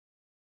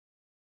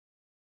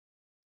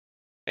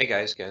Hey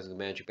guys, the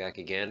Magic back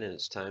again, and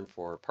it's time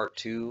for part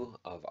two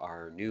of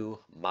our new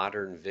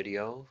modern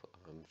video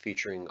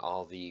featuring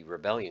all the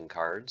Rebellion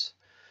cards.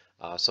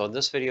 So in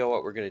this video,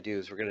 what we're going to do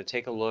is we're going to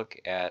take a look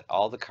at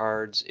all the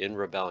cards in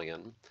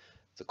Rebellion,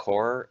 the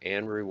core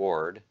and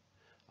reward.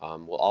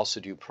 We'll also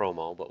do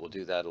promo, but we'll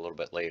do that a little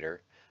bit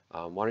later.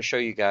 Want to show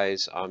you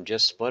guys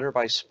just splinter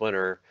by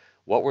splinter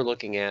what we're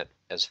looking at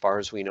as far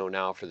as we know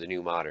now for the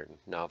new modern.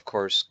 Now, of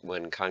course,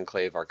 when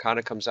Conclave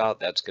Arcana comes out,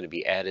 that's going to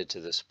be added to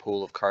this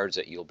pool of cards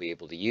that you'll be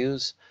able to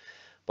use.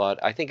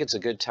 But I think it's a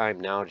good time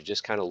now to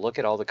just kind of look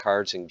at all the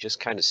cards and just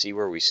kind of see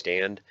where we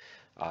stand,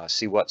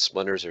 see what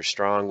splinters are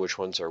strong, which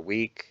ones are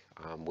weak,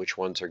 which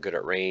ones are good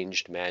at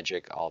ranged,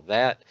 magic, all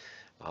that,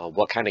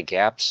 what kind of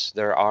gaps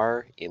there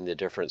are in the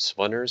different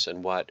splinters,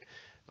 and what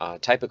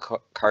type of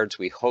cards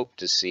we hope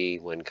to see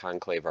when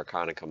Conclave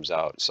Arcana comes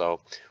out. So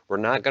we're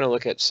not going to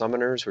look at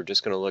summoners, we're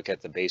just going to look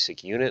at the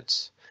basic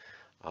units.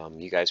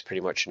 You guys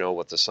pretty much know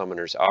what the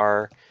summoners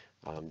are.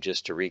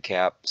 Just to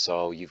recap,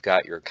 so you've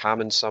got your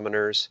common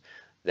summoners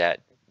that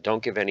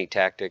don't give any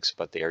tactics,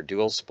 but they are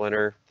dual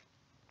splinter.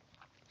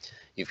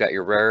 You've got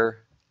your rare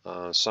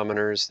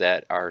summoners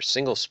that are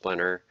single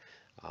splinter,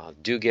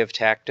 do give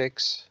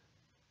tactics,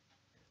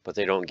 but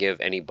they don't give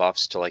any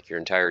buffs to like your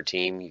entire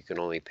team. You can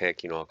only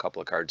pick, a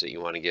couple of cards that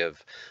you want to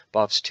give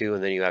buffs to,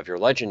 and then you have your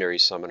legendary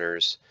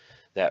summoners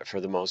that for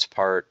the most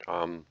part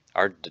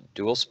are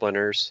dual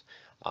splinters,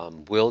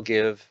 will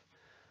give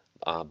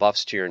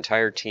buffs to your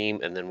entire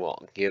team, and then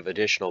will give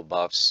additional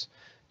buffs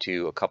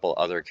to a couple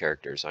other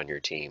characters on your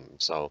team.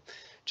 So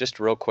just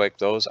real quick,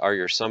 those are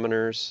your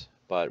summoners,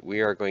 but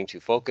we are going to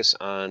focus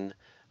on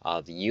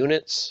the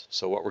units.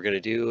 So what we're going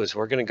to do is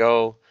we're going to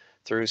go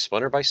through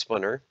splinter by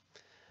splinter.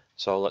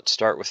 So let's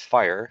start with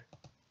fire.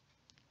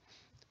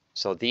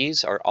 So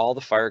these are all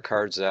the fire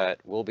cards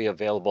that will be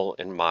available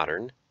in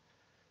modern.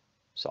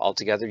 So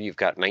altogether you've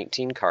got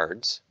 19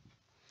 cards.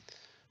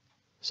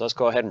 So let's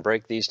go ahead and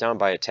break these down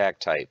by attack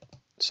type.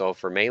 So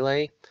for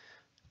melee,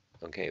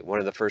 okay, one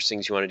of the first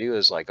things you want to do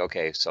is like,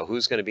 okay, so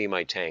who's going to be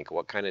my tank?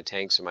 What kind of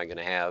tanks am I going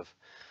to have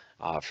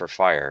for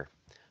fire?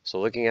 So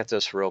looking at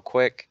this real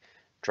quick,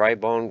 Dry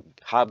Bone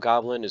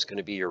Hobgoblin is going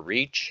to be your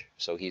reach.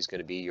 So he's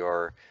going to be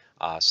your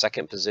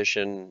second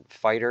position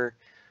fighter.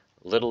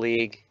 Little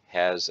League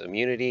has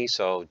immunity,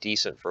 so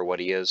decent for what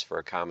he is for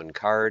a common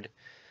card.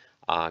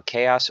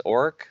 Chaos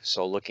Orc,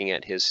 so looking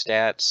at his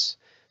stats,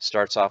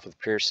 starts off with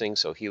piercing,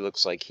 so he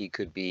looks like he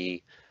could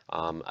be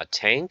a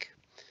tank.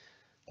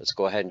 Let's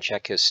go ahead and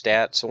check his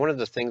stats. So one of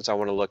the things I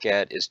want to look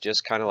at is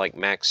just kind of like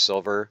max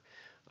silver.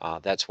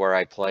 That's where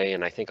I play,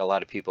 and I think a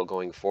lot of people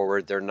going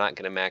forward, they're not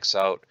going to max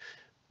out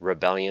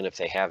Rebellion if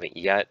they haven't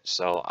yet.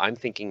 So I'm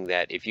thinking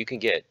that if you can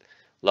get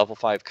level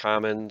 5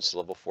 commons,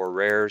 level 4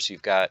 rares,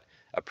 you've got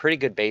a pretty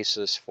good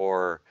basis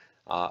for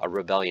a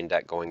Rebellion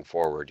deck going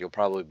forward. You'll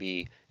probably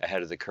be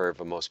ahead of the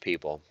curve of most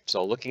people.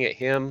 So looking at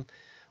him,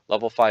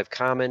 level 5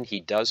 common, he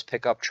does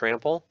pick up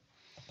trample.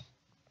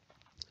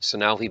 So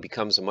now he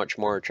becomes a much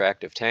more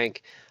attractive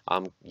tank.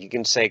 You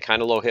can say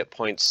kind of low hit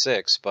points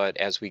 6, but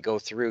as we go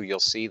through, you'll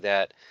see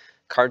that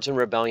cards in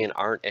Rebellion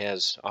aren't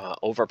as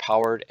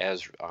overpowered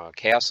as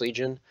Chaos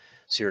Legion,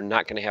 so you're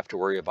not going to have to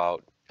worry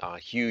about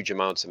huge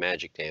amounts of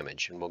magic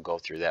damage, and we'll go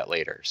through that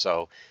later.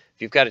 So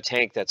if you've got a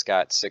tank that's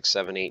got 6,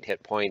 7, 8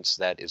 hit points,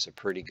 that is a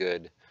pretty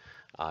good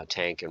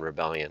tank in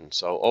Rebellion.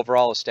 So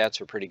overall, the stats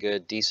are pretty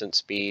good, decent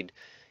speed,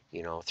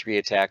 3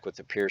 attack with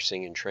the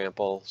piercing and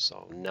trample,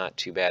 so not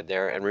too bad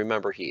there. And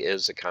remember, he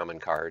is a common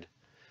card,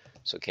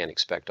 so can't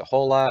expect a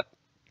whole lot.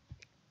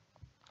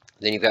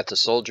 Then you've got the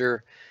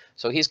soldier.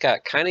 So he's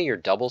got kind of your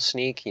double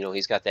sneak,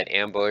 he's got that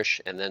ambush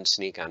and then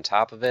sneak on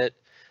top of it.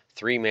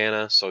 3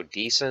 mana, so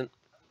decent.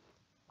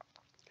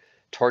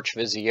 Torch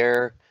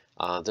Vizier,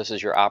 this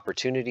is your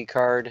opportunity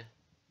card.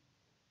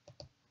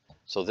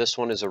 So this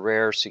one is a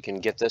rare, so you can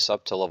get this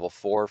up to level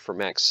 4 for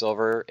max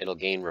silver. It'll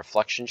gain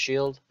Reflection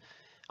Shield.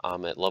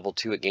 At level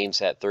 2 it gains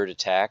that 3rd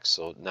attack,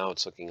 so now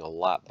it's looking a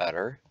lot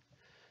better.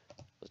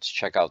 Let's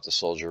check out the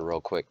soldier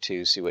real quick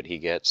too, see what he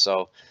gets.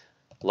 So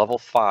level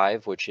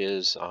 5, which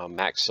is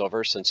max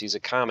silver, since he's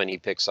a common, he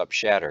picks up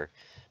Shatter.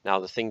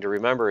 Now the thing to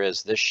remember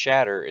is this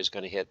Shatter is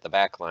going to hit the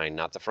back line,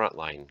 not the front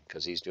line,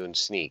 because he's doing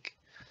sneak.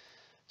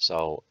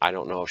 So I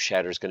don't know if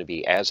Shatter is going to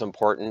be as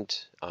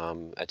important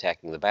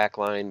attacking the back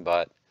line,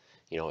 but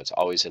it's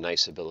always a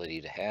nice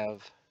ability to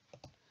have.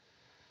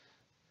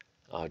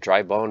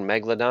 Dry Bone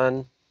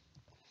Megalodon.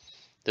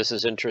 This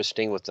is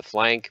interesting with the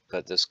flank,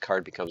 but this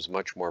card becomes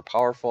much more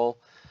powerful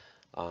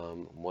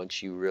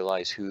once you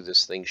realize who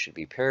this thing should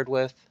be paired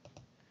with.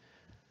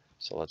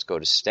 So let's go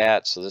to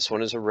stats. So this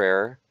one is a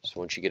rare. So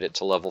once you get it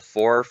to level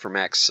 4 for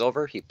max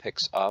silver, he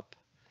picks up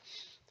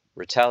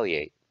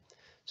Retaliate.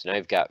 So now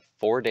you've got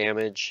 4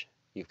 damage,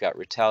 you've got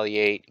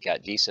Retaliate, you've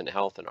got decent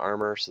health and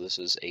armor, so this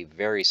is a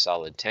very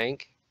solid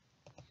tank.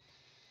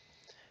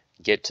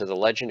 Get to the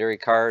legendary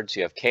cards,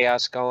 you have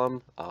Chaos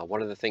Golem.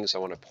 One of the things I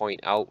want to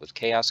point out with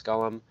Chaos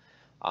Golem,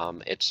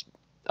 it's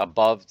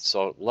above,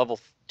 so level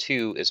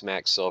 2 is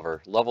max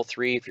silver. Level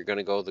 3, if you're going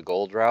to go the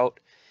gold route,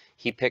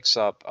 he picks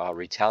up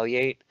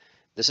Retaliate.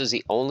 This is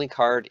the only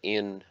card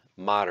in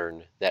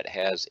Modern that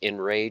has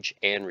Enrage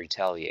and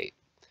Retaliate.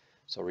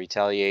 So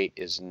Retaliate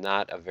is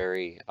not a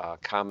very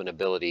common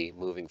ability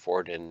moving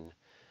forward in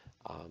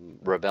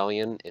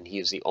Rebellion, and he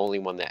is the only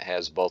one that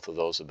has both of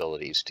those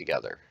abilities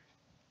together.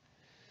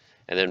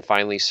 And then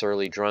finally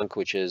Surly Drunk,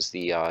 which is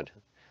the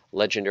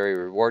legendary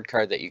reward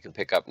card that you can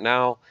pick up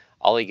now.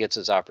 All he gets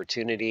is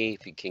opportunity.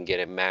 If you can get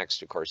him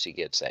maxed, of course he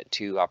gets that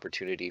 2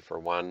 opportunity for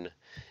 1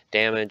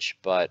 damage,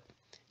 but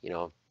you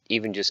know,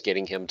 even just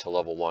getting him to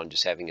level 1,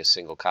 just having a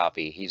single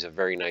copy, he's a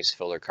very nice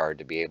filler card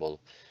to be able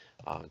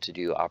to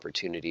do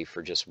opportunity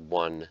for just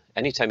 1.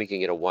 Anytime you can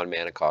get a 1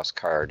 mana cost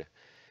card,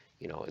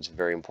 you know, it's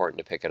very important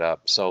to pick it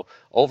up. So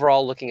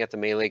overall, looking at the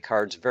melee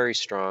cards, very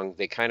strong.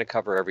 They kind of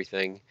cover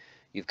everything.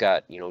 You've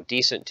got, you know,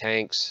 decent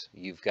tanks,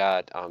 you've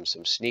got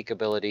some sneak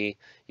ability,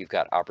 you've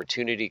got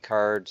opportunity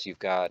cards, you've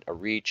got a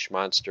reach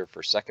monster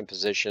for 2nd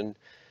position.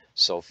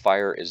 So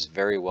fire is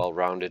very well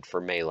rounded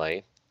for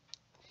melee.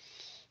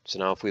 So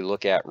now if we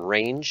look at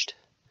ranged,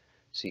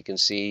 so you can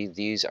see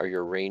these are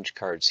your ranged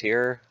cards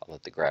here. I'll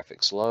let the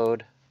graphics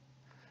load.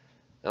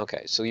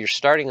 Okay, so you're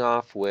starting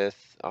off with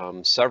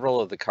several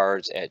of the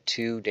cards at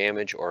 2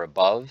 damage or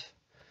above.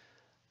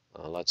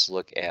 Let's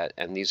look at,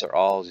 and these are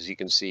all, as you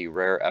can see,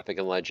 rare, epic,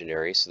 and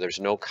legendary. So there's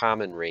no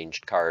common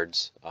ranged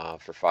cards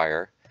for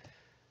fire.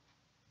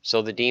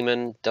 So the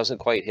demon doesn't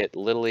quite hit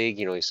Little League.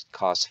 You know, he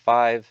costs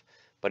 5,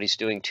 but he's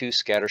doing 2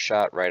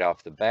 Scattershot right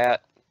off the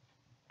bat.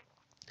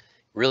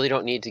 Really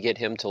don't need to get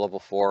him to level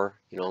 4,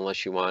 you know,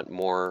 unless you want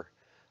more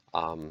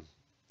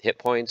hit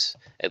points.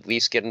 At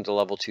least get him to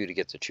level 2 to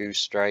get the True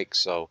Strike.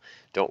 So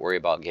don't worry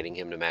about getting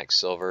him to max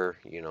silver.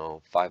 You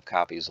know, 5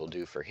 copies will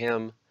do for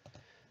him.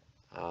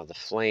 The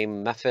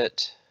Flame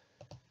Mephit.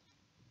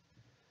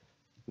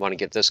 Want to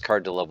get this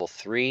card to level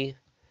 3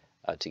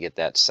 to get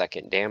that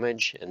 2nd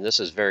damage, and this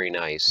is very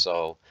nice.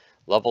 So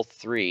level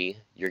 3,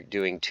 you're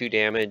doing 2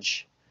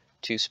 damage,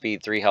 2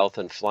 speed, 3 health,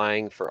 and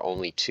flying for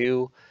only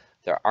 2.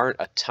 There aren't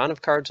a ton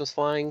of cards with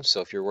flying,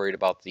 so if you're worried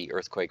about the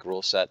Earthquake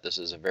rule set, this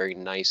is a very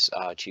nice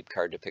cheap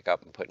card to pick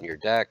up and put in your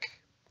deck.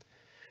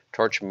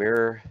 Torch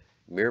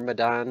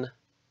Myrmidon.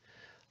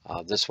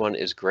 This one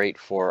is great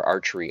for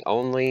archery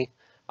only.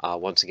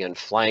 Once again,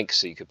 flank,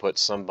 so you could put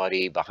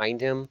somebody behind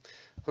him.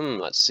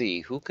 Let's see,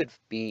 who could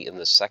be in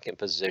the 2nd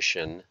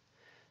position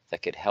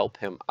that could help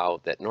him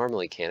out that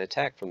normally can't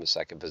attack from the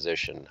 2nd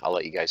position? I'll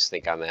let you guys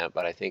think on that,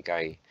 but I think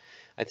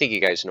you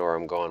guys know where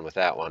I'm going with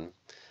that one.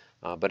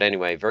 But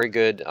anyway, very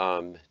good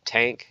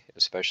tank,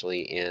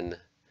 especially in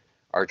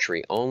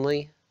archery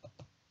only.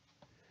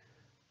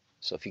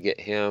 So if you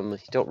get him, you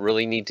don't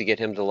really need to get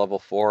him to level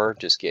 4,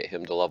 just get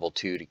him to level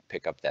 2 to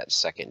pick up that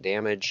 2nd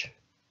damage.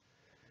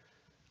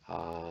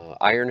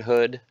 Iron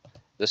Hood,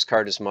 this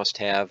card is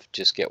must-have.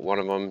 Just get one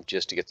of them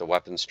just to get the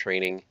weapons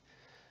training.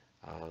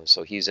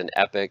 So he's an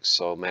epic,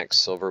 so max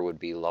silver would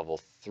be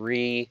level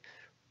 3.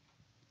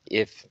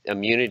 If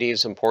immunity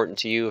is important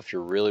to you, if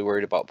you're really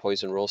worried about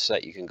poison rule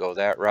set, you can go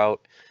that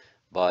route.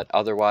 But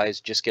otherwise,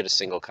 just get a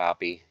single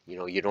copy. You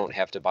know, you don't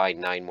have to buy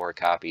 9 more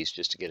copies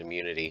just to get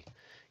immunity.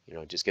 You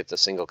know, just get the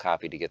single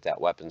copy to get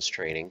that weapons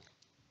training.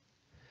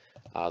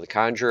 The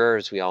Conjurer,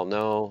 as we all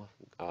know,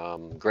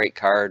 great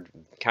card,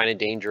 kind of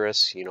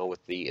dangerous, you know,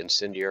 with the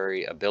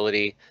incendiary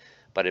ability,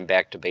 but in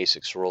Back to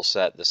Basics rule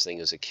set, this thing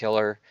is a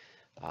killer.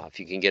 If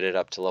you can get it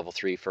up to level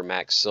 3 for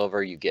max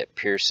silver, you get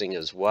piercing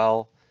as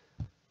well.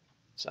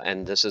 So,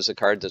 and this is a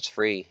card that's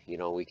free. You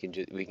know, we can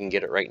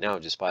get it right now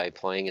just by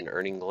playing and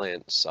earning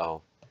glint.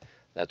 So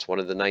that's one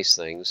of the nice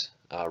things.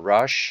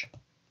 Rush.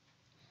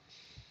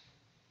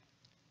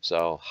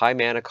 So high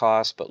mana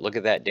cost, but look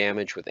at that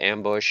damage with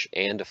ambush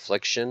and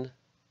affliction.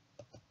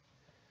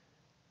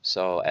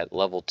 So at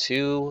level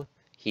 2,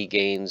 he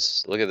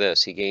gains, look at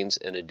this, he gains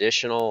an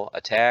additional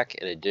attack,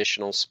 an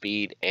additional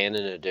speed, and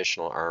an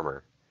additional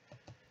armor.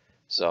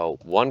 So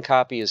 1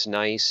 copy is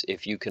nice.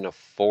 If you can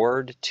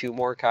afford 2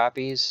 more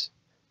copies,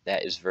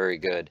 that is very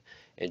good.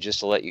 And just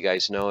to let you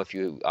guys know, if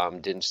you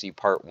didn't see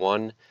part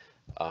 1,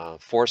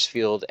 Force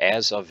Field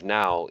as of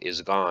now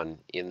is gone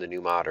in the new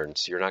Modern.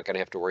 So you're not going to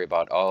have to worry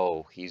about,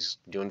 oh, he's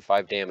doing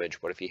 5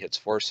 damage. What if he hits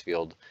Force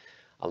Field?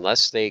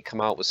 Unless they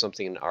come out with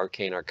something in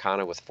Arcane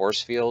Arcana with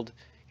Force Field,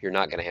 you're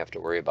not going to have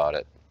to worry about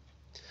it.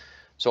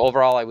 So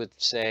overall, I would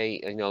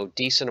say, you know,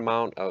 decent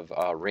amount of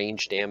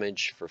range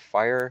damage for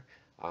fire.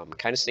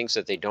 Kind of stinks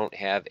that they don't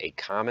have a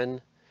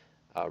common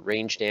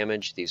range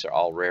damage. These are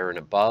all rare and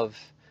above.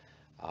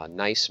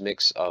 Nice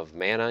mix of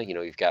mana. You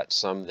know, you've got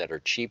some that are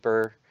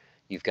cheaper.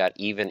 You've got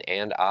even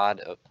and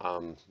odd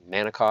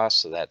mana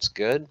costs, so that's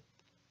good.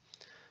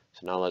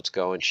 So now let's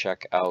go and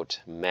check out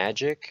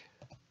Magic.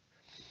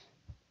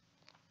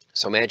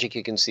 So Magic,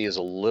 you can see, is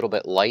a little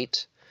bit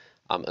light,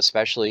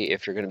 especially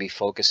if you're going to be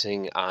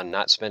focusing on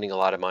not spending a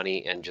lot of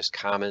money and just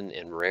common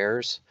and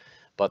rares.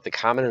 But the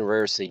common and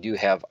rares they do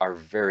have are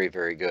very,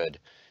 very good.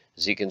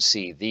 As you can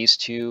see, these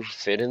 2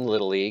 fit in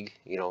Little League.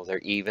 You know, they're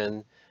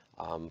even.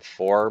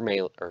 4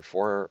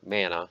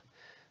 mana,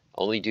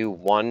 only do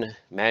 1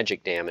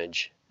 magic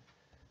damage.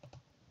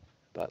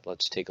 But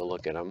let's take a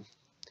look at them.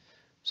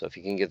 So if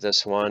you can get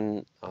this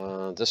one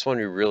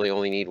you really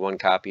only need one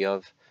copy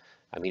of.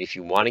 I mean, if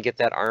you want to get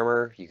that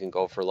armor, you can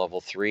go for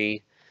level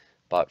 3,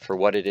 but for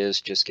what it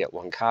is, just get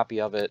one copy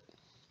of it.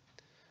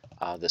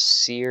 The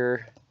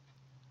Seer,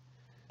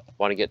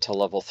 want to get to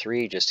level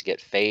 3 just to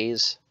get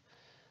phase.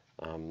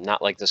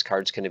 Not like this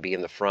card's going to be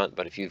in the front,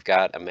 but if you've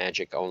got a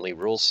magic only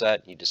rule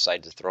set, you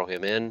decide to throw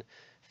him in,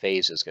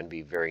 phase is going to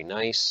be very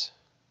nice.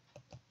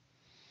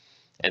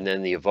 And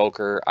then the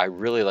Evoker, I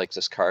really like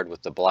this card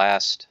with the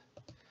blast,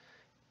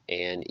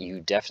 and you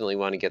definitely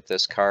want to get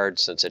this card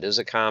since it is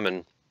a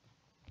common.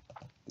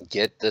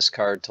 Get this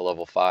card to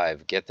level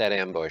 5, get that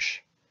ambush,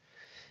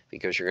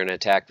 because you're going to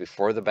attack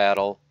before the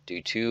battle,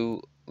 do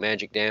 2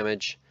 magic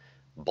damage,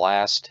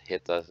 blast,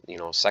 hit the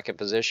second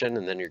position,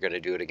 and then you're going to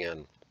do it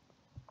again.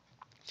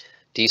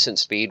 Decent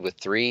speed with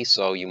 3,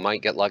 so you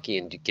might get lucky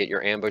and get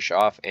your ambush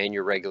off and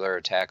your regular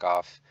attack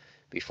off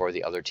before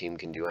the other team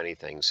can do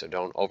anything. So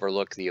don't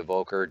overlook the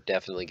Evoker,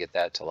 definitely get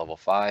that to level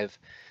 5.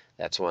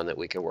 That's one that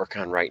we can work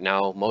on right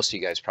now. Most of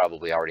you guys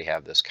probably already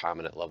have this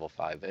common at level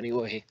 5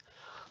 anyway.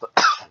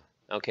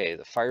 Okay,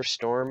 the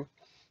Firestorm,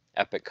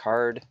 epic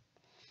card.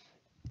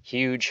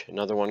 Huge,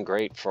 another one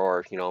great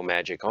for,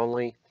 magic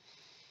only.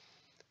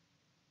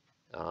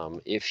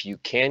 If you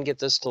can get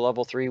this to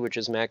level 3, which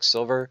is max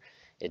silver,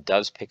 it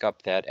does pick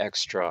up that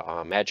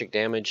extra magic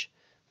damage.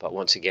 But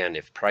once again,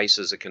 if price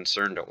is a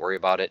concern, don't worry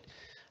about it.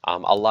 A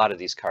lot of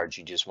these cards,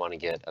 you just want to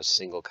get a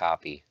single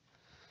copy.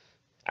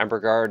 Ember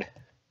Guard,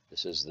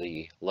 this is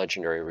the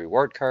legendary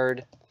reward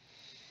card.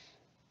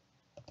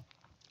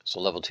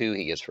 So level 2,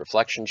 he gets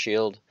Reflection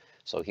Shield,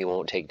 so he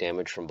won't take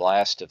damage from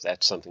blast if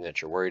that's something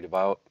that you're worried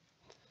about.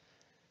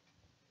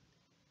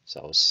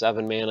 So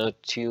 7 mana,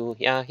 2,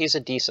 yeah, he's a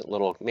decent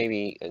little,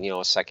 maybe,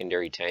 a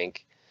secondary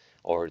tank.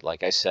 Or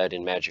like I said,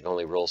 in magic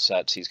only rule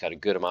sets, he's got a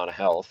good amount of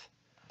health.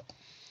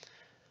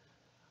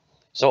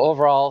 So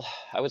overall,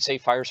 I would say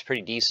Fire's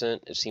pretty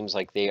decent. It seems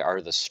like they are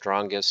the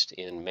strongest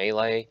in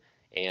melee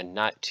and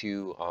not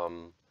too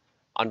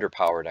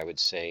underpowered, I would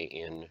say,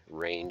 in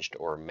ranged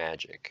or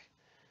magic.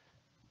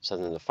 So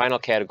then the final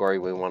category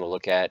we want to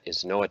look at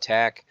is no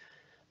attack.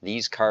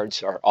 These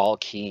cards are all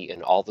key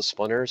in all the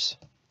splinters.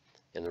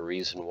 And the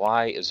reason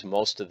why is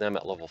most of them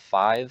at level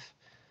 5,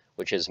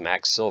 which is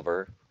max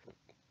silver,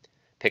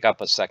 pick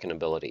up a second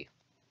ability.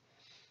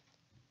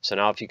 So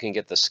now if you can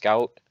get the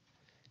Scout,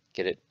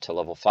 get it to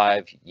level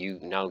 5, you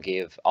now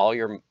give all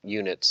your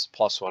units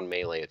 +1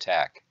 melee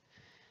attack.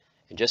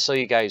 And just so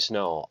you guys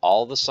know,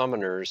 all the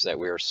summoners that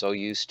we are so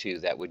used to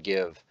that would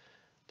give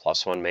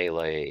 +1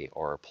 melee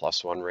or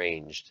 +1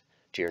 ranged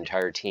to your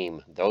entire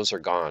team, those are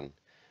gone.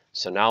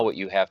 So now what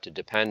you have to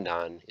depend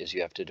on is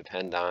you have to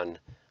depend on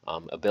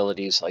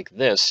abilities like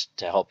this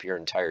to help your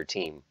entire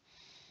team.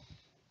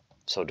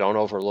 So don't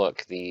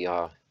overlook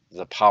the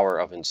power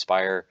of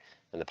Inspire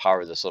and the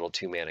power of this little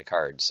 2-mana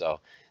card. So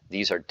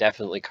these are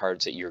definitely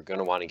cards that you're going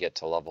to want to get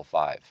to level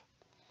 5.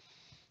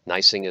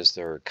 Nice thing is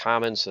they're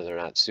common, so they're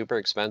not super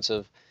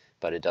expensive,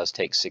 but it does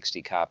take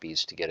 60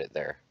 copies to get it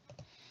there.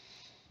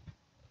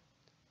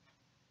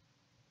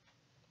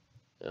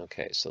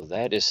 Okay, so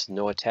that is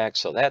no attack.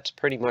 So that's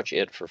pretty much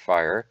it for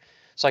Fire.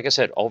 So like I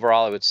said,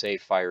 overall I would say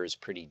Fire is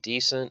pretty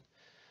decent.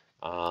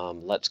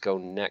 Let's go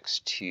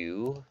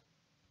to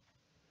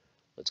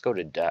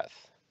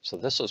Death. So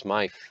this was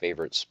my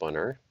favorite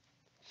splinter.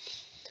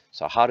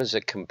 So how does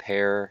it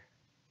compare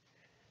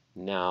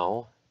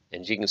now?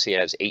 And as you can see, it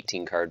has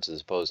 18 cards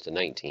as opposed to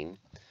 19.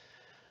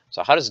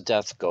 So how does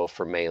Death go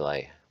for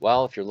melee?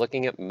 Well, if you're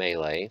looking at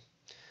melee,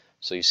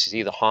 so you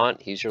see the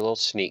Haunt, he's your little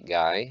sneak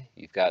guy.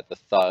 You've got the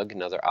Thug,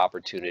 another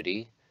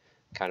opportunity,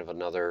 kind of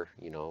another,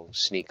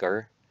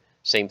 sneaker.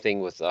 Same thing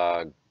with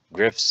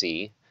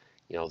Grifsey,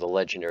 the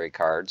legendary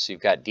card. So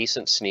you've got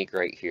decent sneak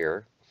right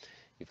here.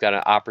 You've got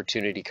an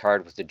opportunity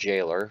card with the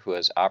Jailer, who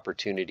has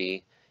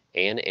opportunity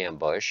and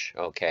ambush.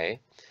 Okay,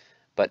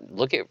 but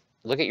look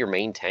at your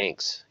main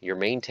tanks. Your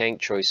main tank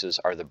choices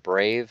are the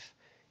Brave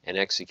and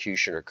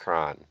Executioner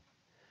Kron.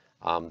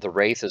 The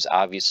Wraith is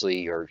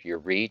obviously your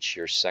reach,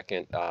 your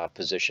second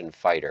position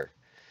fighter.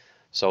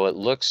 So it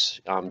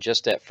looks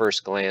just at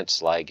first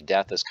glance like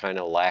Death is kind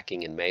of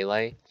lacking in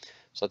melee.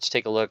 So let's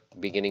take a look,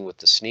 beginning with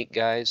the sneak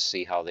guys,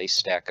 see how they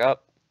stack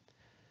up.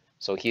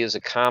 So he is a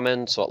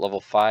common, so at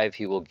level 5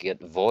 he will get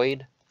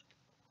Void.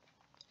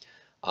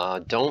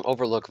 Don't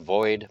overlook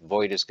Void.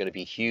 Void is going to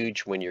be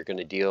huge when you're going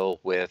to deal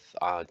with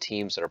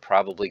teams that are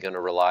probably going to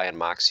rely on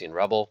Moxie and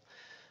Rebel,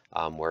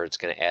 where it's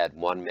going to add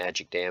 1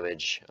 magic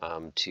damage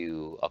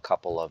to a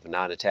couple of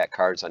non-attack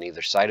cards on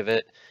either side of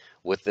it.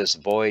 With this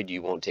Void,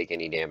 you won't take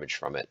any damage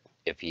from it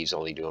if he's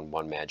only doing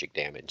 1 magic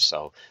damage.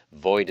 So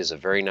Void is a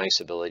very nice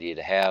ability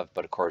to have,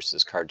 but of course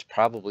this card's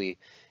probably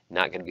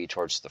not going to be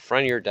towards the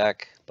front of your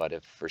deck, but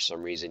if for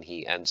some reason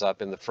he ends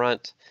up in the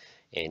front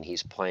and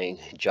he's playing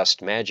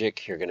just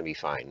magic, you're going to be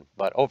fine.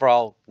 But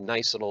overall,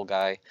 nice little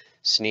guy,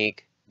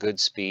 sneak, good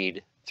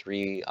speed,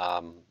 3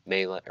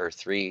 melee or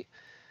 3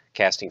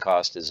 casting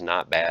cost is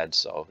not bad,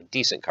 so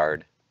decent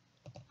card.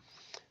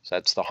 So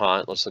that's the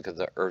Haunt. Let's look at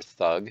the Earth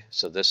Thug.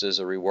 So this is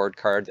a reward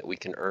card that we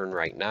can earn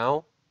right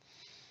now.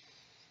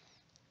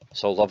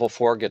 So level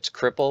 4 gets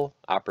cripple,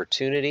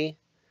 opportunity.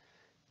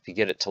 If you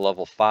get it to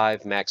level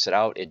 5, max it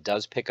out, it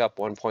does pick up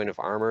 1 point of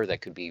armor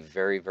that could be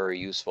very, very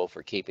useful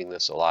for keeping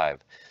this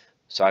alive.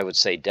 So I would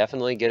say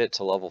definitely get it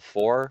to level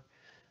 4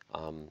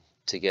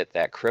 to get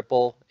that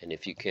cripple, and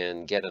if you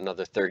can get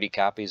another 30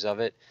 copies of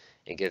it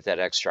and get that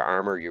extra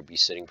armor, you'll be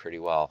sitting pretty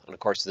well. And of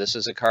course, this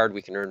is a card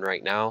we can earn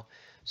right now,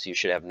 so you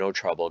should have no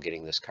trouble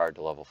getting this card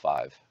to level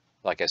 5.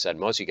 Like I said,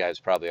 most of you guys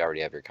probably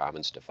already have your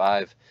commons to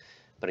 5,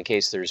 but in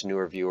case there's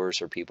newer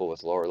viewers or people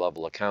with lower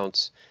level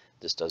accounts,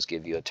 this does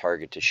give you a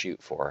target to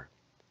shoot for.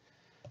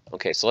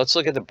 Okay, so let's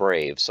look at the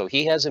Brave. So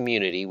he has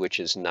immunity, which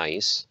is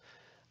nice.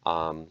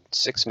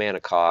 6 mana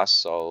cost,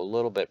 so a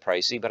little bit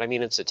pricey, but I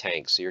mean it's a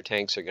tank, so your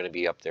tanks are going to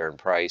be up there in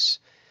price.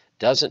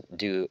 Doesn't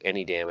do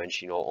any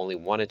damage, only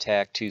 1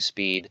 attack, 2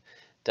 speed.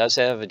 Does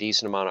have a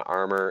decent amount of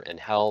armor and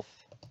health.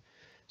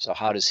 So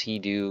how does he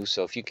do?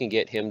 So if you can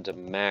get him to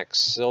max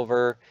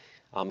silver,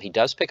 he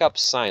does pick up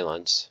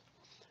silence,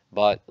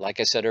 but like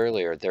I said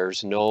earlier,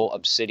 there's no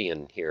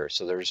obsidian here,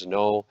 so there's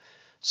no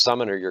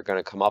summoner you're going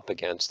to come up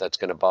against that's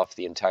going to buff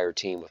the entire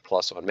team with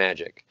 +1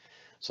 magic.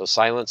 So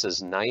silence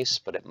is nice,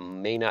 but it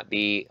may not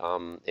be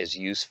as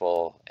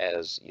useful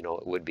as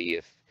it would be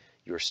if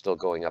you were still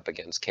going up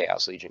against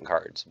Chaos Legion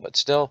cards. But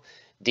still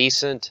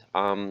decent.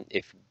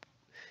 If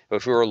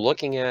we were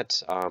looking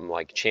at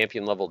like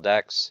champion level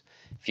decks,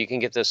 if you can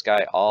get this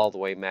guy all the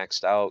way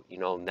maxed out,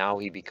 now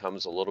he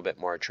becomes a little bit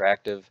more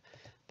attractive.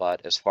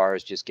 But as far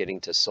as just getting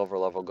to silver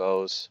level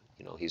goes,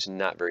 he's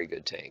not very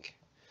good tank,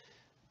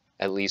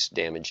 at least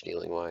damage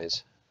dealing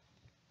wise.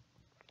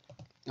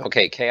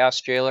 Okay,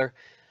 Chaos Jailer.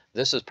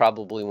 This is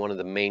probably one of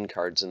the main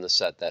cards in the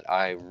set that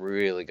I'm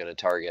really going to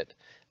target.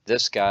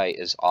 This guy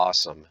is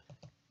awesome.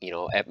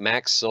 At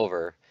max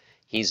silver,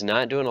 he's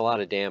not doing a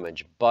lot of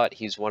damage, but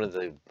he's one of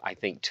the, I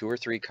think, 2 or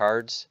 3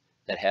 cards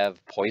that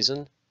have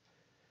poison.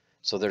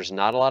 So there's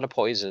not a lot of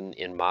poison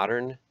in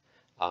Modern.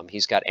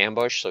 He's got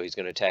ambush, so he's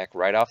going to attack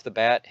right off the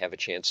bat, have a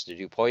chance to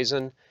do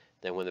poison.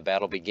 Then when the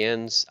battle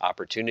begins,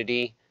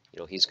 opportunity,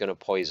 he's going to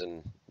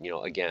poison,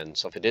 again.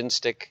 So if it didn't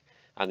stick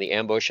on the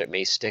ambush, it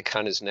may stick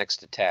on his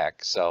next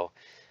attack. So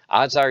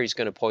odds are he's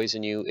going to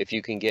poison you. If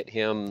you can get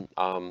him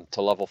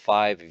to level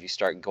 5, if you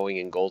start going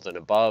in gold and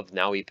above,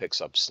 now he picks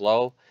up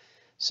slow.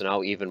 So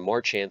now even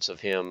more chance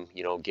of him,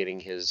 getting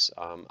his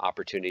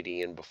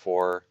opportunity in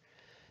before,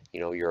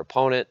 your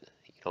opponent.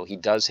 He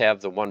does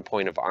have the 1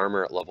 point of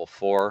armor at level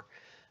 4.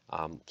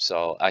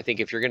 So I think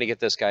if you're going to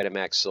get this guy to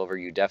max silver,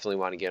 you definitely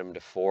want to get him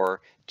to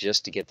 4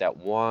 just to get that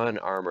 1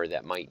 armor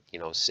that might,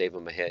 save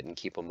him a hit and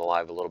keep him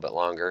alive a little bit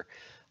longer.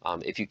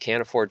 If you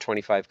can't afford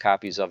 25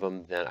 copies of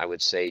him, then I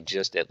would say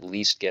just at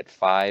least get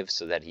 5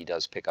 so that he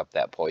does pick up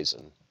that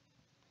poison.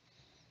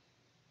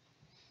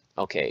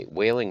 Okay,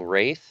 Wailing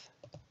Wraith.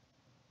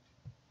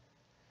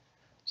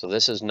 So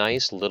this is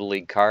nice, Little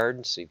League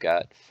card. So you've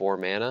got 4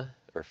 mana,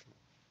 or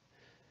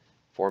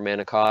 4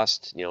 mana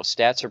cost.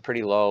 Stats are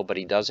pretty low, but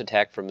he does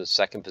attack from the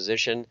 2nd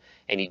position,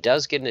 and he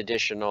does get an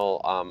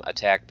additional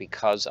attack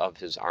because of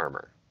his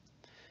armor.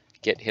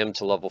 Get him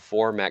to level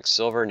 4, max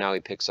silver. Now he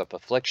picks up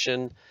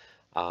Affliction.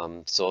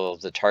 So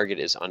the target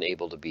is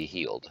unable to be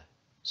healed.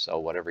 So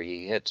whatever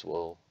he hits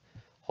will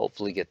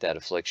hopefully get that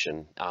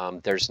affliction.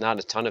 There's not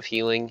a ton of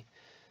healing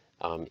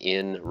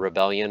in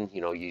Rebellion.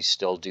 You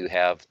still do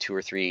have 2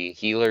 or 3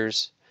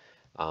 healers,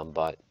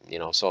 but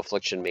so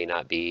affliction may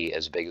not be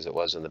as big as it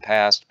was in the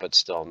past, but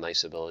still a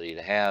nice ability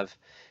to have.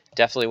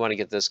 Definitely want to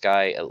get this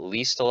guy at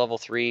least to level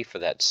 3 for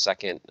that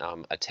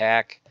 2nd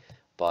attack.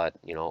 But,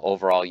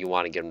 overall, you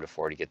want to get him to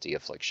 4 to get the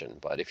affliction.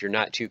 But if you're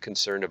not too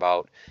concerned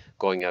about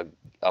going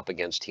up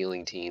against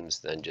healing teams,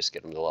 then just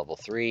get him to level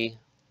 3.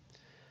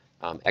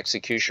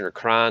 Executioner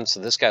Kron. So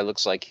this guy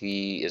looks like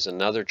he is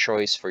another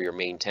choice for your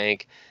main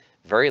tank.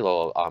 Very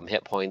low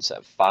hit points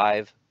at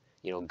 5.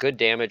 Good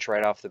damage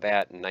right off the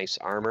bat and nice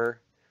armor.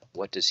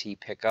 What does he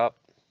pick up?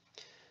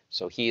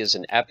 So he is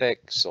an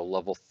epic. So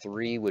level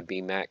 3 would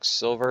be max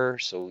silver.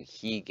 So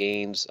he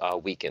gains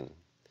weaken.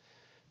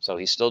 So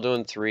he's still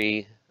doing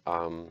 3.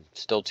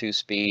 Still 2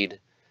 speed,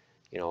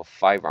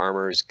 5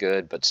 armor is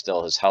good, but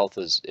still his health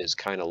is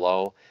kind of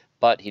low,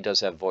 but he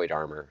does have void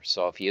armor.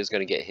 So if he is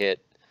going to get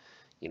hit,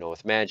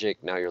 with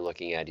magic, now you're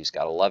looking at he's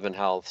got 11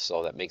 health,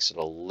 so that makes it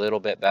a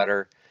little bit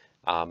better.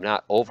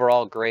 Not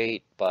overall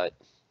great, but,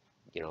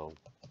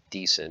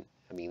 decent.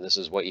 I mean, this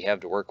is what you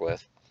have to work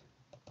with.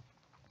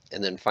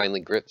 And then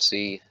finally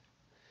Gripsy,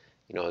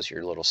 is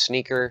your little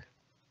sneaker.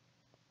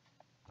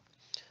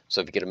 So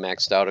if you get him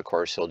maxed out, of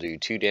course, he'll do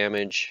 2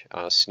 damage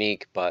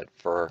sneak, but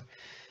for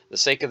the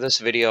sake of this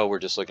video, we're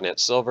just looking at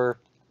silver.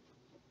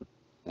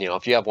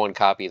 If you have 1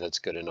 copy, that's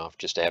good enough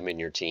just to have him in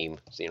your team.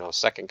 So,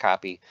 2nd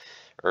copy,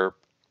 or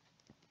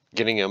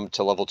getting him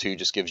to level 2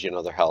 just gives you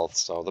another health.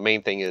 So the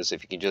main thing is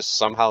if you can just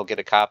somehow get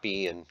a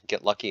copy and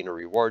get lucky in a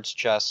rewards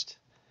chest,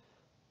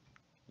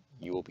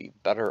 you will be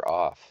better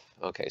off.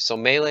 Okay, so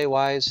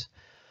melee-wise,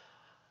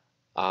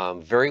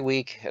 very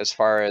weak as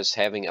far as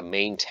having a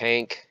main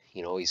tank.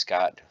 He's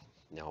got,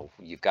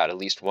 you've got at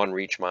least 1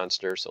 reach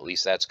monster, so at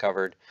least that's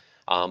covered.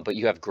 but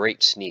you have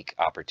great sneak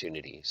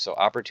opportunity. So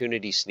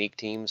opportunity sneak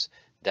teams,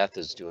 Death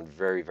is doing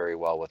very, very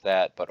well with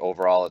that, but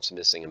overall it's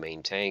missing a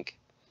main tank.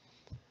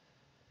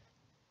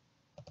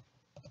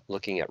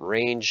 Looking at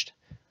ranged,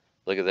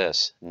 look at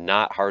this,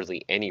 not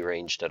hardly any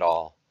ranged at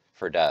all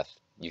for Death.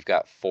 You've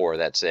got 4,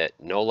 that's it,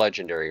 no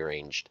legendary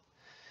ranged.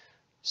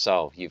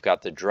 So you've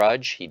got the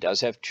Drudge, he does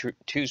have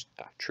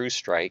true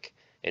strike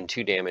and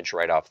 2 damage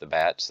right off the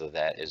bat, so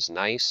that is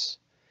nice.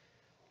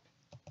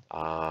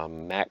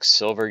 Max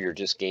Silver, you're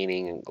just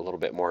gaining a little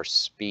bit more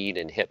speed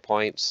and hit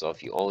points, so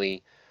if you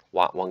only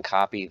want 1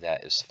 copy,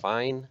 that is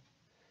fine.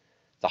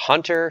 The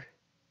Hunter,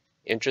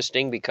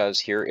 interesting because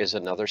here is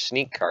another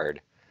sneak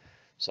card.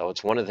 So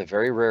it's one of the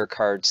very rare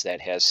cards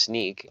that has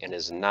sneak and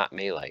is not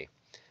melee.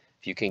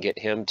 If you can get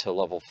him to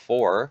level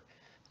 4,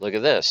 look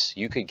at this,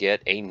 you could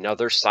get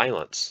another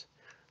silence.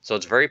 So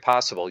it's very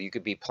possible you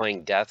could be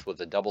playing Death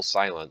with a double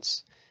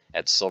silence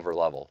at silver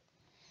level.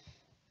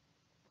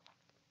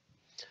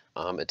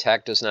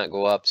 Attack does not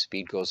go up,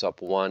 speed goes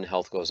up 1,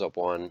 health goes up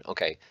 1.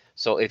 Okay,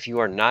 so if you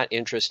are not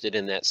interested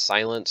in that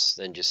silence,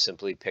 then just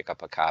simply pick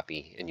up a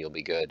copy and you'll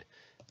be good.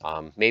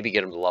 Maybe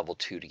get them to level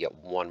 2 to get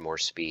 1 more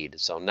speed.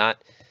 So not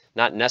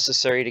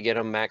necessary to get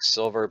them max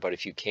silver, but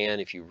if you can,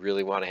 if you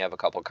really want to have a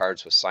couple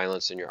cards with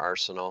silence in your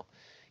arsenal,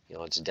 you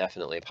know, it's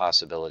definitely a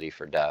possibility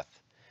for Death.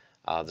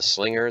 The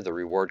Slinger, the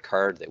reward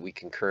card that we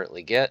can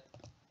currently get.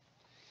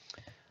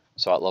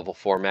 So at level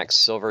 4 max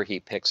silver, he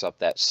picks up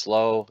that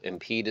slow.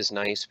 Impede is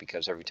nice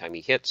because every time he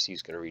hits,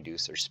 he's going to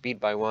reduce their speed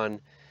by 1.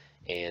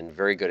 And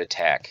very good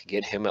attack.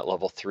 Get him at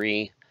level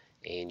 3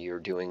 and you're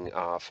doing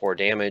 4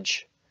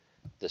 damage.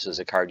 This is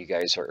a card you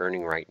guys are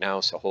earning right now,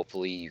 so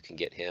hopefully you can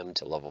get him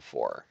to level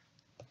 4.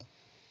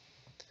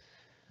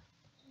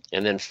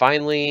 And then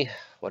finally,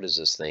 what is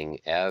this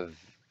thing?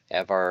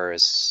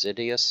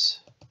 Avaricidius,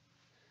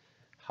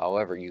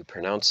 however you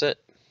pronounce it.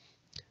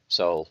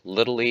 So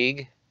Little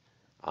League.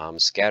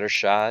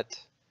 Scattershot,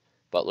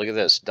 but look at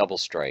this, double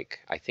strike.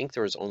 I think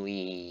there was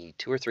only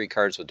 2 or 3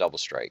 cards with double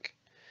strike.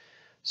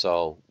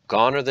 So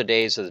gone are the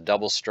days of the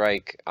double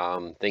strike,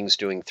 things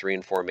doing 3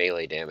 and 4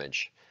 melee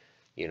damage.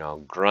 You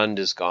know, Grund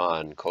is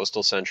gone,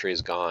 Coastal Sentry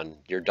is gone.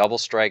 Your double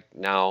strike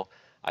now,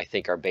 I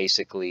think, are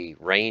basically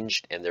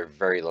ranged and they're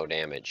very low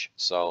damage.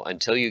 So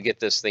until you get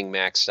this thing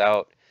maxed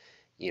out,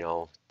 you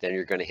know, then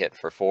you're going to hit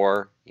for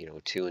 4, you know,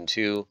 2 and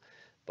 2.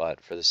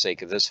 But for the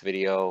sake of this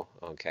video,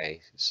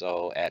 okay,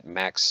 so at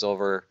max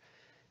silver,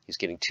 he's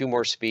getting 2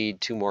 more speed,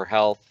 2 more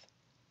health.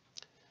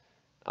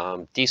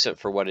 Decent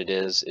for what it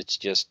is. It's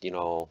just, you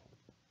know,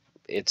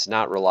 it's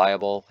not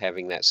reliable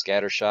having that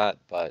scatter shot,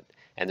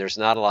 and there's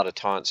not a lot of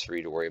taunts for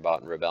you to worry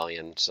about in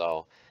Rebellion.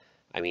 So,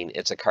 I mean,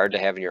 it's a card to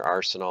have in your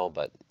arsenal,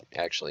 but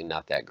actually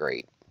not that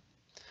great.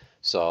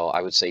 So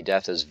I would say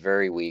Death is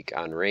very weak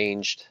on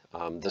ranged.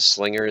 The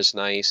Slinger is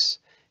nice.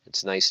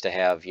 It's nice to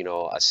have, you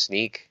know, a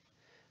sneak.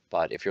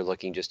 But if you're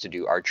looking just to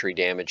do archery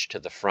damage to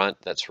the front,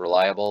 that's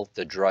reliable.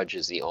 The Drudge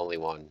is the only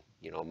one,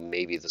 you know,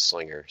 maybe the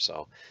Slinger.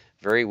 So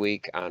very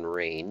weak on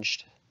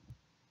ranged.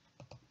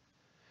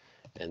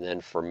 And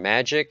then for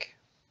magic,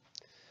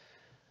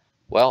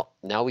 well,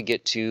 now we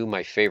get to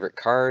my favorite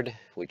card,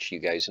 which you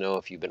guys know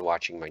if you've been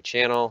watching my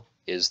channel,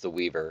 is the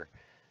Weaver.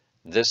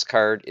 This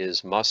card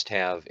is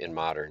must-have in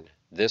Modern.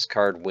 This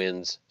card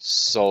wins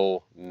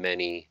so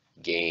many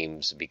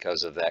games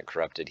because of that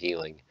corrupted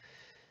healing.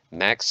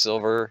 Max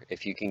silver,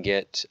 if you can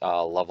get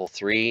level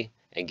 3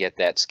 and get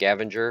that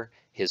scavenger,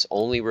 his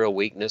only real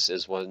weakness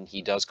is when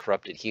he does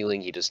corrupted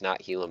healing, he does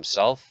not heal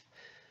himself.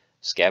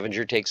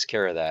 Scavenger takes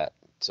care of that.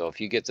 So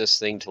if you get this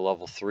thing to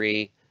level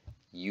 3,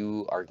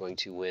 you are going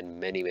to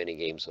win many, many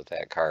games with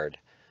that card.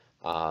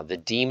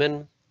 The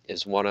Demon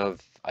is one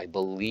of, I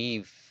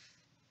believe,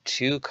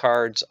 2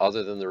 cards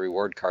other than the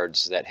reward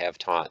cards that have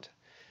taunt.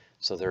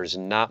 So there's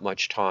not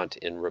much taunt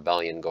in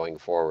Rebellion going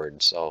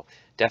forward. So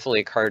definitely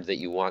a card that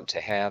you want to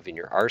have in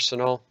your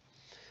arsenal.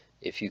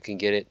 If you can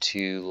get it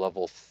to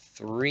level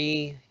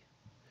 3,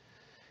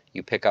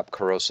 you pick up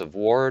Corrosive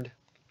Ward.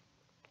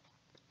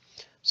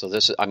 So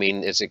this, I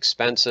mean, it's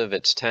expensive.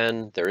 It's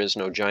 10. There is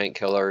no giant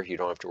killer. You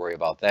don't have to worry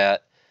about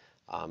that.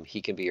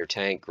 He can be your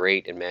tank,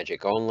 great in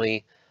magic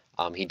only.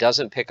 He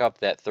doesn't pick up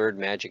that 3rd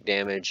magic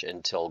damage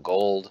until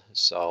gold.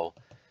 So,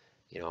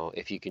 you know,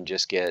 if you can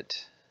just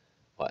get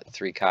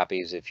 3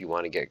 copies if you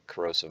want to get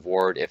Corrosive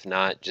Ward. If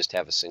not, just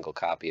have a single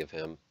copy of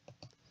him.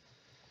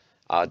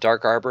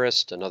 Dark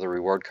Arborist, another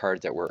reward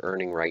card that we're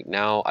earning right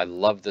now. I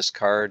love this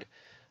card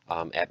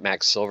at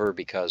max silver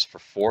because for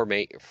 4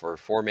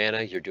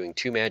 mana, you're doing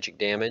 2 magic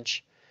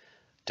damage.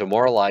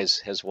 Demoralize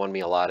has won me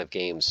a lot of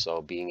games,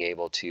 so being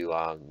able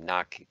to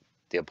knock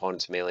the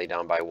opponent's melee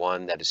down by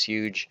 1, that is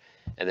huge.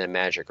 And then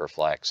Magic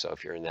Reflect. So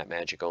if you're in that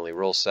magic only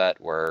rule set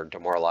where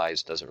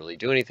Demoralize doesn't really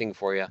do anything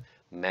for you,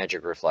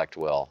 Magic Reflect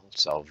will.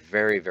 So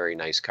very, very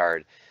nice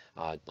card.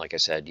 Like I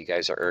said, you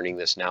guys are earning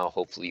this now.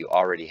 Hopefully you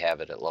already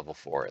have it at level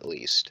 4 at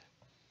least.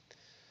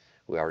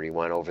 We already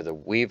went over the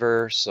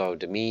Weaver. So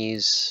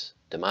Demise,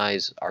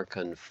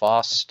 Archon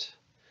Faust,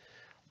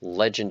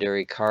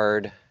 legendary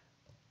card.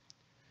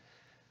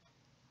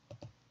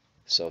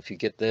 So if you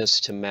get this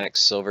to max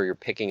silver, you're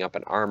picking up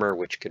an armor,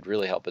 which could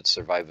really help its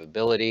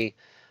survivability.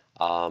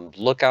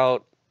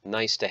 Lookout,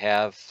 nice to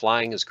have.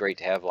 Flying is great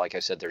to have. Like I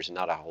said, there's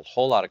not a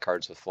whole lot of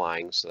cards with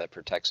flying, so that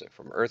protects it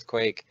from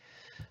earthquake.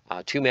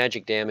 2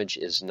 magic damage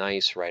is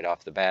nice right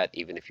off the bat,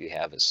 even if you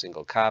have a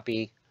single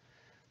copy.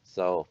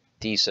 So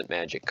decent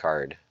magic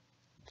card.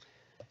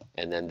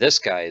 And then this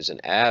guy is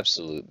an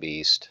absolute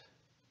beast.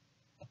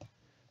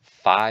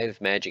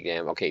 5 magic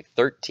damage. Okay,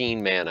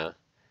 13 mana.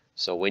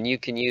 So when you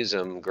can use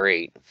him,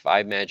 great.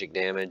 5 magic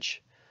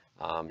damage.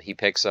 He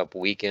picks up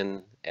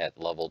Weaken at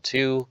level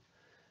 2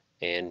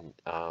 and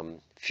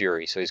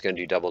Fury. So he's going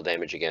to do double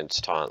damage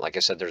against Taunt. Like I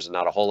said, there's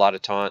not a whole lot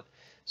of Taunt,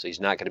 so he's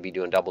not going to be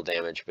doing double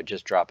damage, but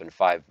just dropping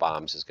 5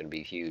 bombs is going to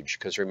be huge.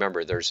 Because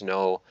remember, there's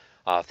no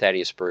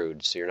Thaddeus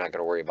Brood, so you're not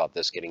going to worry about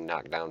this getting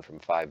knocked down from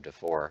 5 to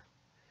 4.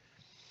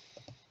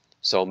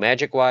 So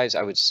magic-wise,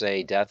 I would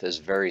say Death is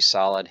very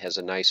solid, has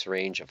a nice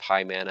range of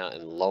high mana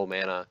and low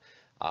mana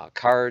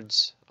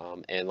cards.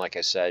 And like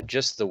I said,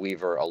 just the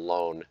Weaver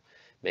alone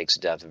makes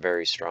Death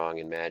very strong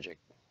in Magic.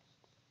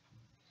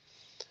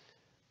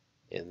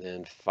 And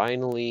then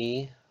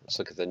finally, let's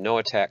look at the no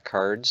attack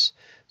cards.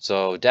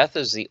 So Death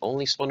is the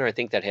only Splinter I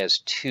think that has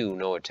 2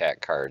 no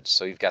attack cards.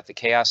 So you've got the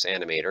Chaos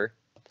Animator,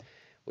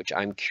 which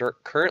I'm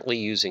currently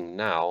using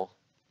now.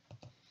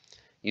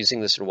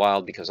 Using this in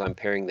Wild because I'm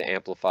pairing the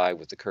Amplify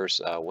with the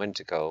Curse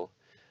Wendigo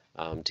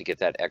to get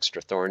that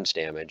extra Thorns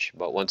damage.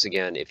 But once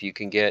again, if you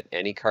can get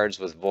any cards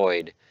with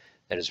Void,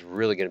 that is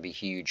really going to be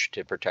huge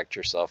to protect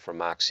yourself from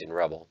Moxie and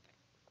Rebel.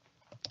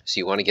 So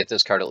you want to get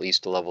this card at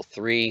least to level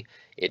 3.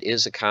 It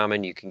is a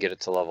common. You can get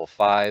it to level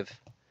 5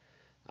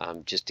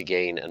 just to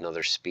gain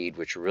another speed,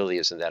 which really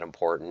isn't that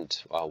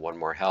important. 1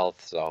 more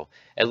health. So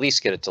at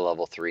least get it to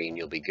level 3 and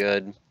you'll be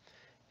good.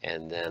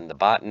 And then the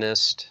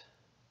Botanist.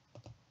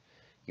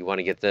 You want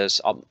to get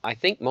this. I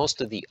think most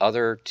of the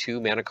other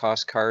 2 mana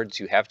cost cards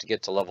you have to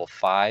get to level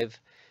 5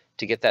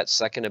 to get that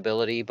second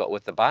ability, but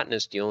with the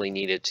Botanist you only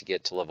needed to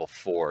get to level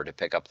 4 to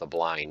pick up the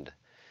Blind.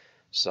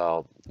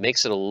 So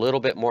makes it a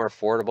little bit more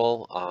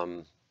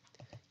affordable.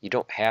 You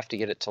don't have to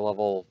get it to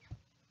level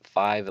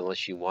 5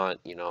 unless you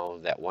want,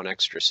 that 1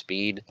 extra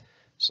speed.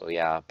 So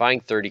yeah, buying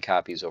 30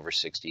 copies over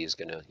 60 is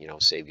going to,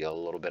 save you a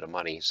little bit of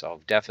money.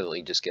 So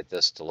definitely just get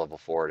this to level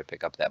 4 to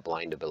pick up that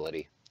Blind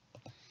ability.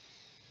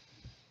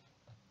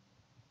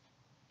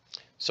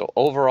 So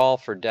overall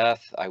for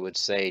Death, I would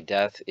say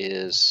Death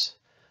is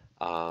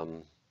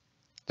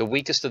the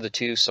weakest of the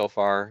 2 so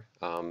far.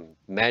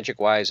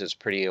 Magic-wise, it's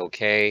pretty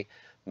okay.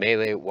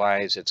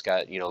 Melee-wise, it's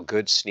got,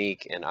 good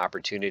sneak and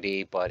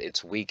opportunity, but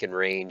it's weak and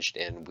ranged,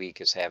 and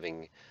weak is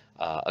having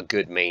a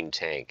good main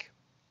tank.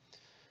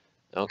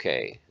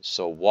 Okay,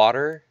 so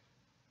water.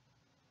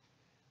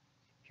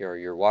 Here are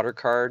your water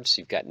cards.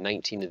 You've got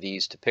 19 of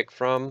these to pick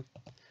from,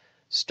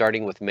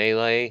 starting with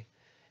melee.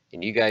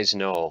 And you guys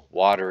know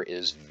water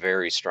is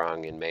very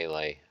strong in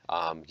melee.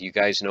 You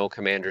guys know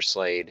Commander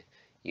Slade.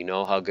 You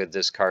know how good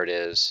this card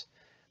is.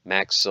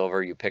 Max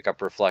silver, you pick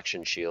up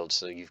Reflection Shield.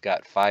 So you've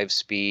got 5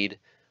 speed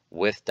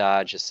with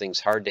dodge. This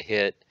thing's hard to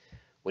hit.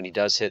 When he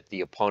does hit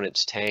the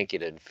opponent's tank,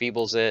 it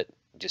enfeebles it.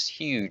 Just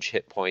huge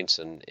hit points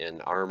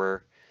and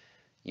armor.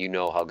 You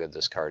know how good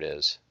this card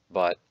is.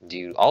 But do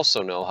you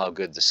also know how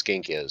good the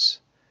Skink is?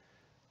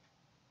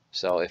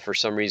 So if for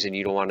some reason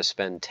you don't want to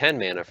spend 10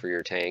 mana for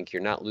your tank,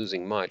 you're not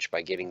losing much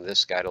by getting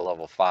this guy to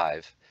level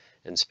 5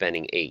 and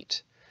spending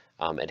 8.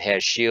 It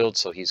has shield,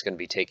 so he's going to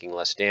be taking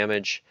less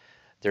damage.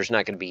 There's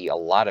not going to be a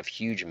lot of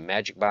huge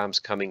magic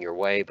bombs coming your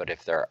way, but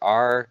if there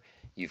are,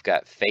 you've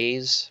got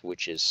phase,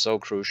 which is so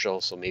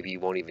crucial, so maybe you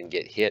won't even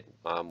get hit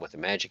with a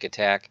magic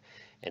attack.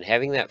 And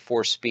having that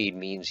 4 speed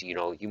means,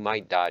 you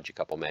might dodge a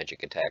couple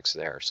magic attacks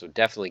there. So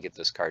definitely get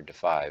this card to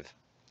 5.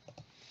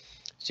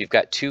 So you've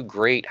got 2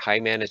 great high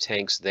mana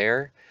tanks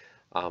there.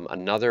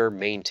 Another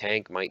main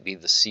tank might be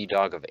the Sea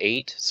Dog of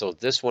 8. So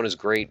this one is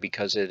great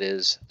because it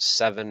is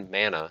 7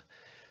 mana.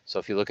 So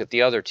if you look at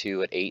the other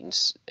 2 at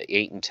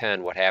 8 and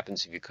 10, what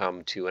happens if you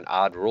come to an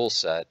odd rule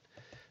set?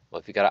 Well,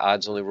 if you've got an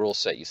odds only rule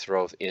set, you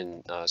throw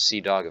in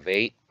Sea Dog of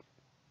 8.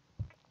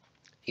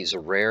 He's a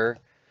rare.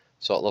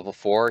 So at level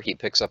 4, he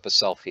picks up a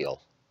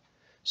self-heal.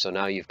 So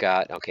now you've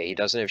got, okay, he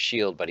doesn't have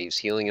shield, but he's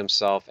healing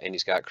himself, and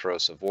he's got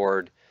Corrosive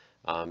Ward.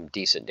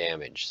 Decent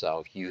damage.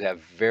 So you have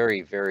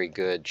very, very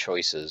good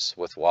choices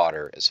with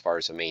water as far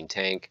as a main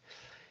tank.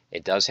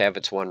 It does have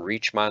its 1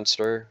 reach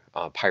monster,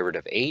 Pirate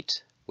of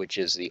 8, which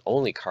is the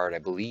only card I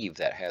believe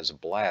that has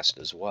Blast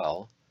as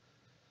well.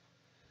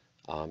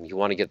 You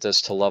want to get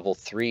this to level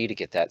 3 to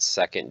get that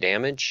 2nd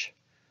damage.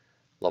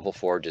 Level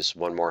 4, just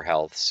 1 more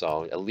health.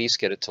 So at least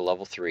get it to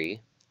level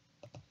 3.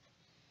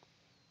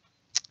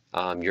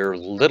 Your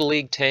Little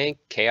League tank,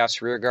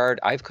 Chaos Rearguard,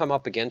 I've come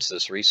up against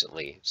this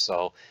recently.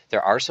 So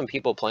there are some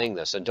people playing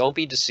this. And don't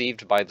be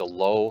deceived by the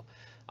low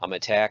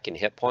attack and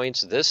hit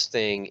points. This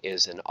thing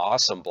is an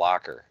awesome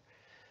blocker.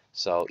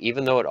 So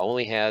even though it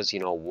only has,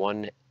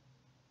 1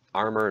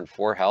 armor and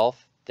 4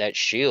 health, that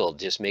shield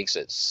just makes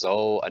it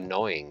so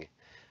annoying.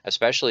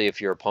 especially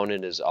if your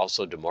opponent is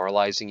also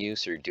demoralizing you,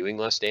 so you're doing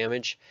less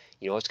damage.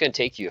 You know, it's going to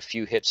take you a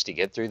few hits to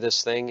get through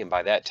this thing, and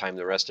by that time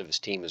the rest of his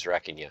team is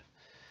wrecking you.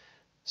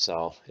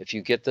 So if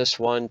you get this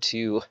one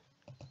to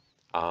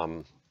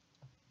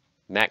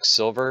max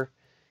silver,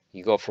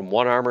 you go from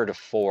 1 armor to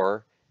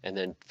 4, and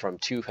then from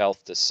 2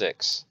 health to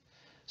 6.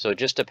 So it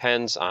just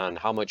depends on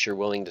how much you're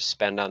willing to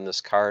spend on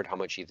this card, how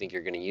much you think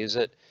you're going to use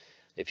it.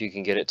 If you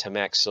can get it to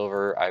max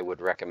silver, I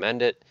would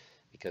recommend it,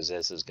 because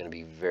this is going to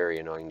be very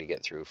annoying to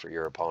get through for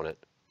your opponent.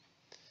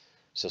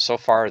 So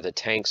far the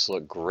tanks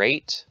look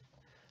great.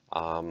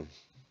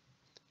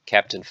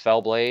 Captain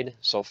Fellblade,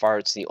 so far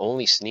it's the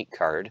only sneak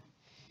card,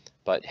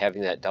 but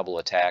having that double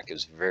attack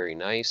is very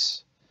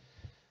nice.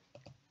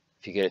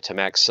 If you get it to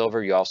max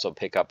silver, you also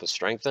pick up a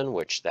strengthen,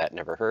 which that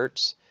never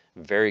hurts.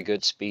 Very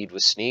good speed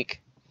with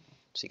sneak,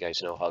 so you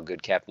guys know how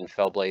good Captain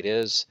Fellblade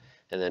is.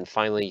 And then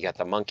finally you got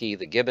the monkey,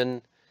 the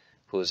gibbon,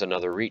 who is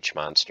another reach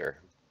monster.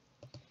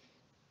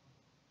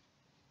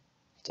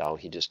 So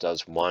he just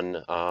does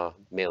 1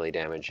 melee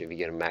damage if you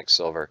get him max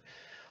silver.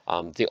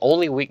 The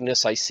only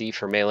weakness I see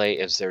for melee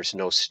is there's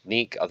no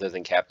sneak other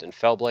than Captain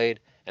Fellblade,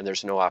 and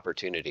there's no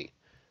opportunity.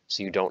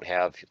 So you don't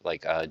have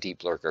like a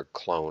Deep Lurker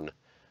clone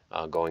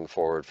going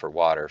forward for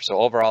water. So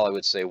overall, I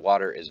would say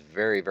water is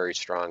very, very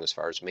strong as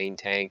far as main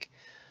tank.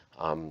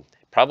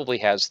 Probably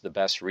has the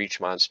best reach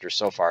monster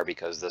so far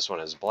because this one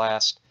has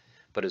blast,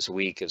 but is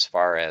weak as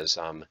far as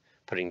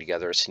putting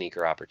together a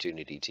sneaker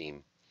opportunity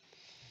team.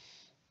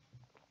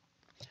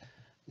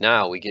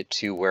 Now we get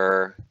to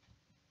where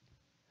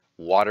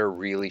water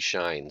really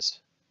shines,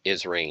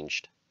 is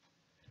ranged.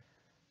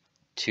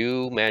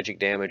 2 magic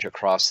damage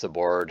across the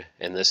board,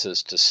 and this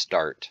is to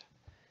start.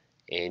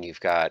 And you've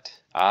got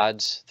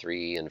odds,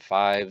 3 and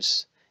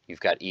 5s.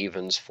 You've got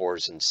evens,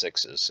 4s and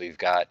 6s. So you've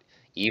got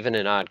even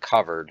and odd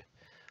covered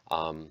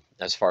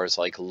as far as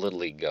like Little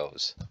League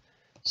goes.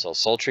 So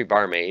Sultry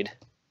Barmaid,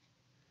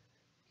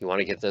 you want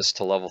to get this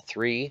to level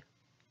 3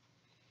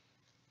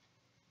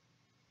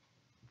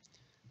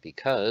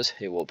 because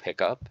it will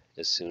pick up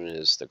as soon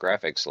as the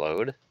graphics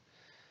load.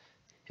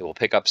 It will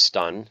pick up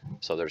stun,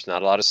 so there's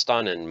not a lot of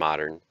stun in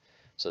Modern.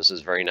 So this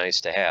is very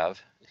nice to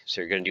have. So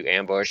you're going to do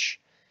ambush.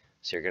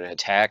 So you're going to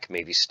attack,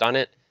 maybe stun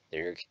it, then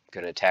you're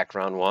going to attack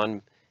round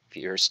 1. If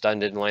your stun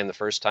didn't land the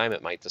first time,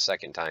 it might the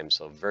second time,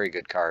 so very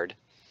good card.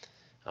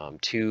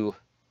 2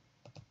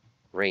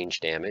 range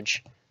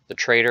damage. The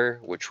Trader,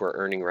 which we're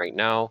earning right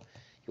now,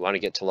 you want to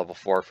get to level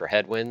 4 for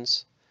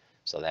headwinds,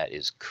 so that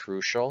is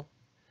crucial.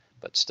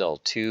 But still,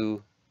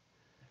 2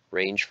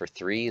 range for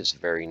 3 is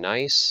very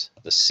nice.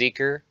 The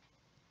Seeker,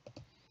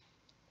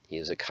 he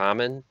is a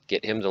common.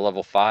 Get him to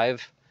level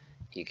 5.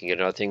 You can get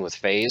another thing with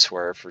phase,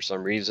 where for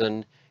some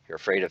reason you're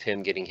afraid of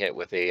him getting hit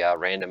with a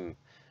random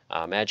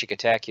magic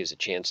attack. He has a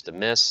chance to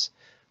miss.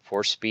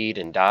 4 speed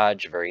and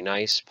dodge, very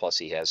nice. Plus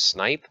he has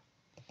snipe.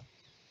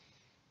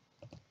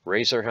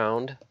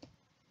 Razorhound.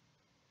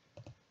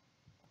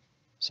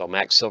 So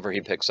max silver,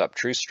 he picks up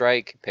True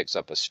Strike, picks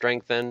up a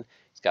Strengthen.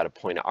 He's got a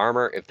point of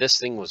armor. If this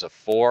thing was a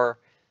 4,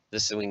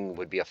 this thing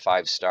would be a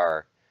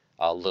 5-star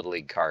Little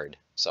League card.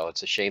 So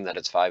it's a shame that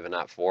it's 5 and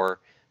not 4.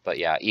 But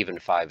yeah, even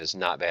 5 is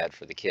not bad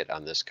for the kit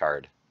on this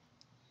card.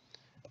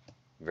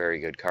 Very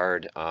good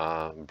card.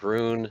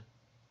 Brune.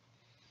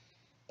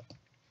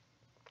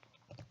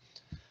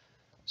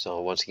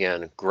 So once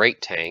again,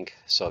 great tank.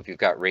 So if you've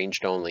got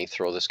ranged only,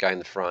 throw this guy in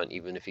the front.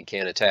 Even if he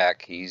can't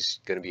attack, he's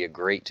going to be a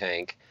great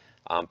tank.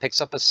 Picks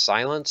up a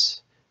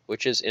silence,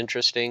 which is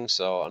interesting.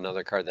 So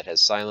another card that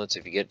has silence.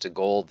 If you get to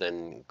gold,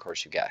 then of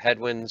course you've got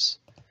headwinds.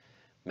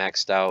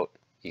 Maxed out,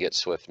 you get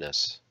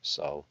swiftness.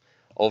 So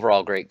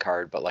overall great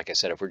card, but like I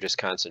said, if we're just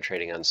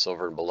concentrating on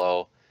silver and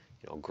below,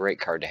 you know, great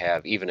card to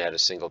have, even at a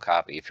single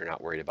copy if you're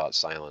not worried about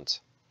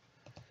silence.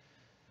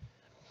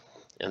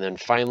 And then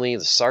finally,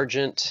 the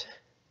Sergeant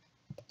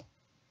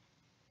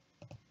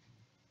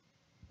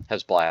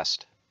has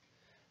blast.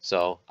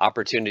 So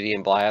opportunity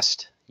and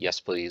blast, yes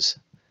please.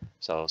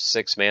 So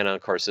 6 mana,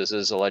 of course this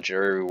is a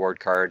legendary reward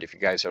card. If you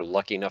guys are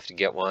lucky enough to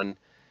get one,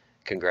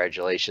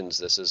 congratulations,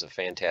 this is a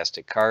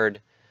fantastic card.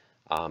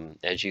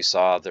 As you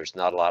saw, there's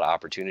not a lot of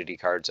opportunity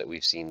cards that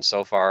we've seen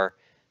so far,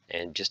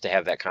 and just to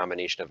have that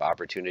combination of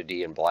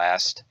opportunity and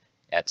blast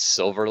at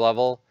silver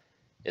level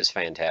is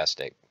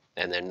fantastic.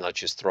 And then let's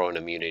just throw an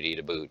immunity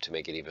to boot to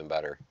make it even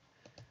better.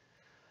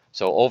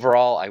 So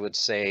overall, I would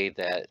say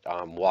that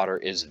water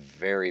is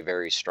very,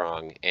 very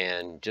strong,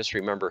 and just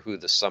remember who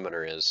the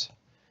summoner is.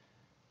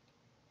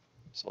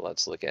 So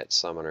let's look at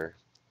summoner.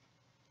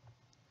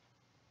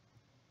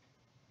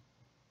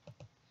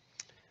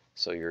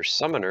 So your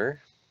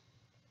summoner,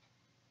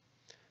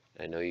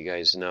 I know you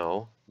guys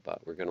know, but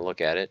we're going to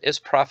look at it, is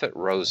Prophet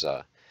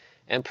Rosa.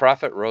 And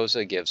Prophet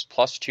Rosa gives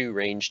 +2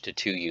 range to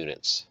 2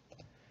 units.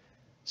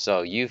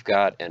 So you've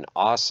got an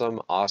awesome,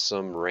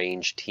 awesome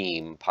range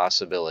team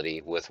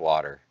possibility with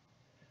water.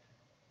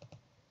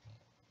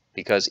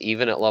 Because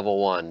even at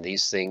level 1,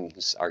 these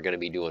things are going to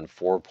be doing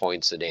 4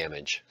 points of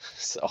damage.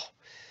 So,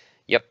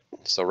 yep.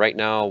 So right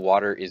now,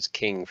 water is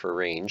king for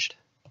ranged.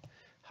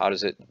 How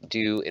does it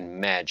do in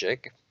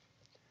magic?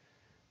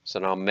 So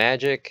now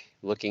Magic,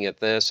 looking at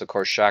this, of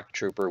course, Shock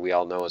Trooper we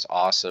all know is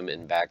awesome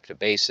and back to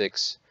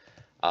basics.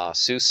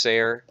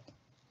 Soothsayer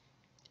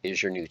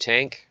is your new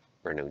tank,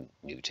 or no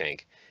new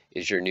tank,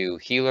 is your new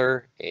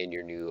healer and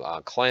your new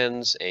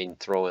cleanse, and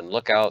throw in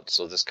Lookout.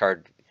 So this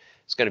card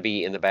is going to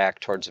be in the back,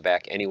 towards the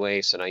back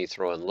anyway, so now you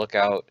throw in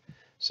Lookout.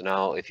 So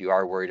now if you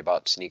are worried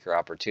about sneaker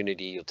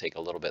opportunity, you'll take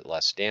a little bit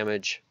less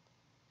damage.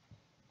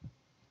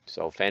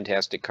 So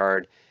fantastic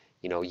card.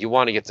 You know, you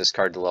want to get this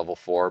card to level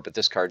 4, but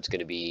this card's going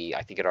to be,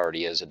 I think it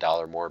already is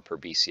 $1 more per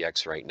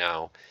BCX right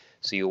now.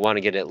 So you want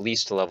to get at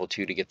least to level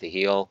 2 to get the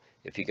heal.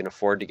 If you can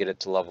afford to get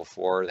it to level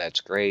 4, that's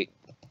great.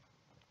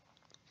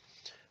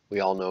 We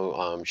all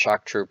know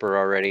Shock Trooper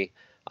already.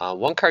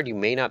 One card you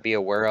may not be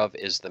aware of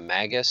is the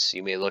Magus.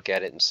 You may look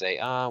at it and say,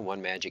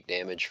 1 magic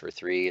damage for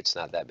 3, it's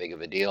not that big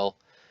of a deal.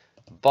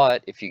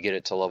 But if you get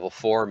it to level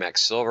 4,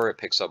 max silver, it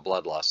picks up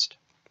Bloodlust.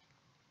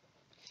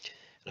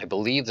 I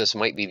believe this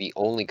might be the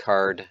only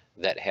card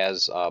that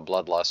has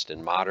Bloodlust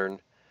in Modern.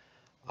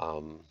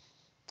 I'll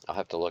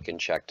have to look and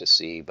check to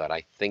see, but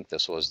I think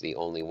this was the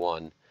only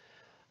one.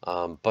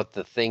 But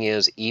the thing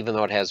is, even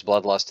though it has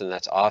Bloodlust and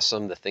that's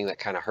awesome, the thing that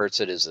kind of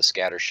hurts it is the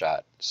scatter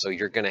shot. So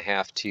you're going to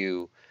have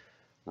to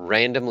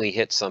randomly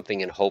hit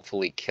something and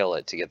hopefully kill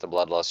it to get the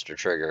Bloodlust to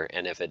trigger.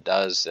 And if it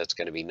does, that's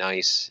going to be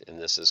nice, and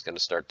this is going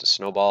to start to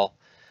snowball.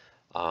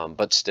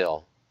 But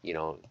still, you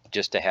know,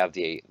 just to have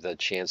the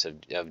chance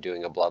of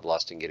doing a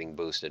Bloodlust and getting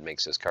boosted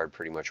makes this card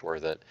pretty much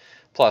worth it.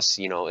 Plus,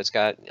 you know, it's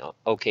got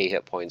okay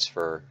hit points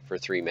for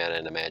 3 mana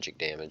and a magic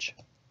damage.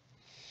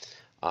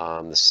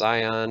 The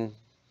Scion.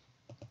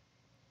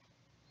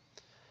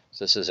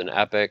 So this is an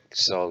epic,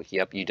 so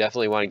yep, you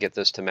definitely want to get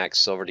this to max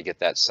silver to get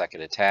that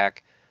second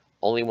attack.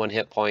 Only 1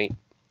 hit point,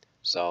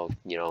 so,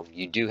 you know,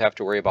 you do have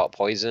to worry about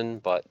poison,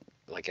 but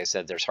like I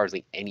said, there's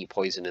hardly any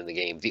poison in the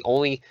game. The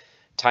only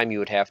time you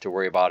would have to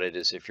worry about it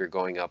is if you're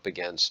going up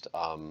against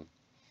the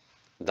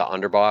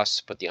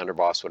underboss, but the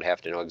underboss would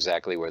have to know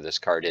exactly where this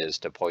card is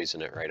to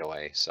poison it right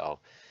away. So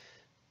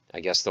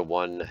I guess the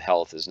 1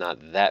 health is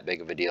not that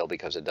big of a deal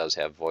because it does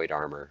have void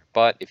armor.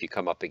 But if you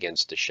come up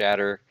against a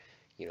shatter,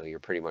 you know, you're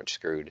pretty much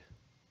screwed.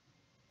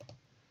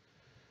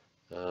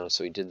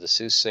 So we did the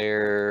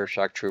Soothsayer,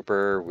 Shock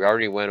Trooper. We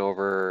already went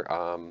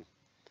over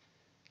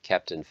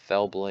Captain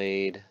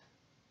Fellblade.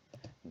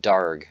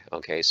 Darg.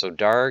 Okay, so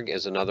Darg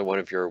is another one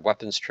of your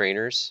weapons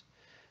trainers.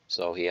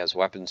 So he has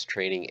weapons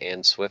training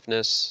and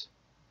swiftness.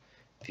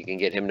 If you can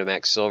get him to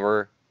max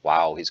silver,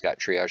 wow, he's got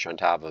triage on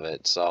top of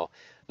it. So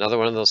another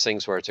one of those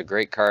things where it's a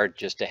great card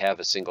just to have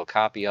a single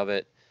copy of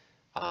it,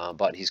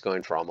 but he's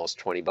going for almost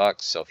 20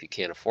 bucks. So if you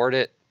can't afford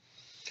it,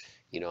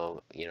 you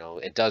know,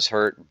 it does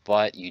hurt,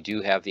 but you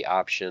do have the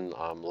option.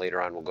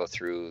 Later on, we'll go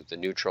through the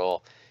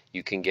neutral.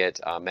 You can get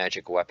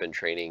magic weapon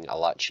training a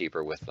lot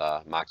cheaper with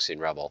Moxie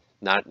and Rebel.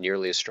 Not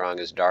nearly as strong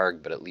as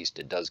Darg, but at least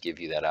it does give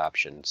you that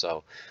option.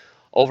 So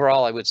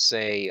overall, I would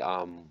say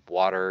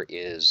Water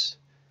is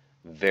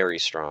very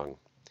strong.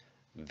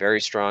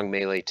 Very strong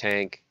melee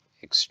tank,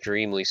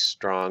 extremely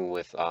strong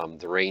with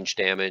the range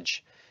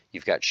damage.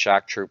 You've got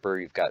Shock Trooper,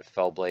 you've got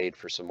Fellblade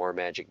for some more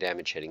magic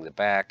damage hitting the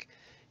back.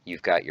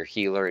 You've got your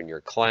healer and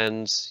your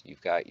cleanse.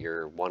 You've got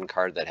your 1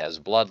 card that has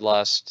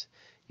Bloodlust.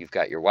 You've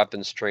got your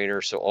weapons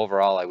trainer. So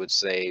overall, I would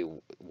say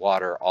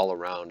Water all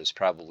around is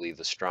probably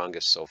the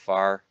strongest so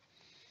far.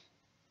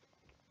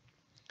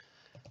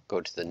 Go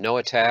to the no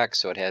attack.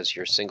 So it has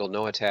your single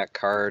no attack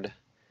card.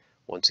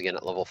 Once again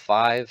at level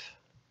 5.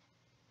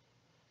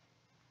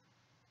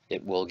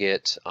 It will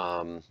get,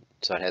 so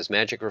it has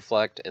Magic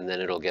Reflect, and then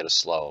it'll get a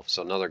slow.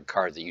 So another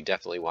card that you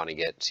definitely want to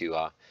get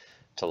to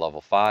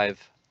level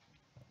 5.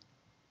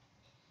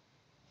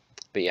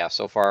 But yeah,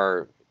 so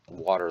far,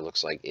 Water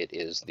looks like it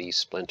is the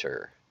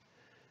Splinter.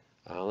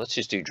 Let's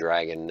just do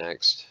Dragon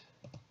next.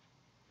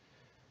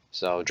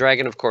 So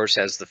Dragon, of course,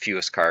 has the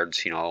fewest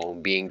cards, you know,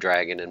 being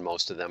Dragon, and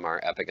most of them are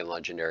epic and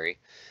legendary.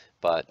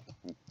 But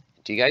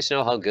do you guys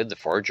know how good the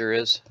Forager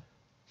is?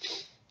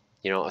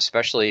 You know,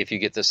 especially if you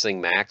get this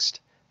thing maxed.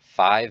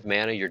 5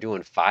 mana, you're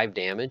doing 5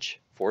 damage,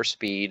 4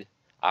 speed,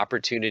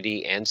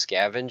 opportunity, and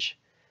scavenge.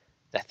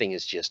 That thing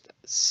is just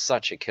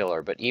such a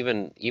killer. But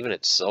even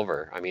at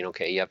silver, I mean,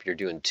 okay, yep, you're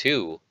doing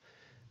 2,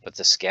 but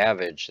the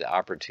scavenge, the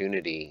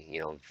opportunity,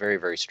 you know, very,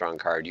 very strong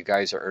card. You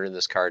guys are earning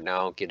this card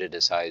now. Get it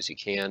as high as you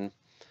can.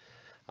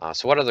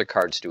 So what other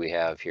cards do we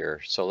have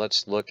here? So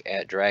let's look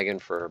at Dragon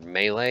for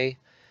melee.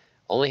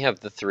 Only have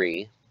the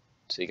 3.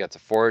 So you got the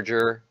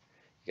Forager,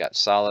 you got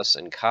Solace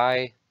and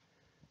Kai.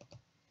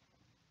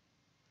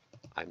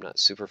 I'm not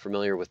super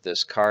familiar with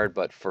this card,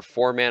 but for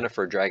 4 mana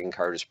for a Dragon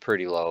card is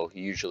pretty low.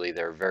 Usually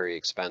they're very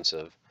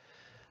expensive.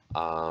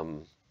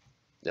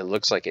 It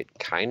looks like it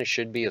kind of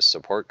should be a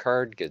support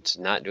card. It's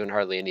not doing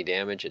hardly any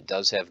damage. It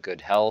does have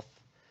good health.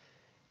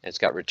 And it's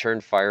got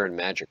Return Fire and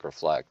Magic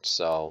Reflect.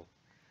 So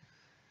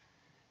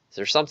is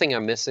there something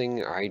I'm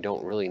missing? Or I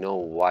don't really know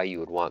why you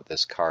would want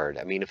this card.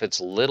 I mean, if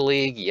it's Little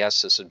League,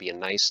 yes, this would be a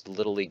nice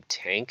Little League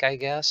tank, I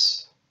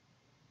guess.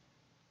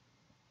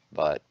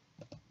 But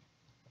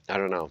I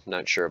don't know.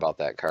 Not sure about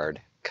that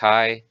card.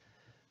 Kai,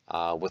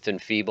 With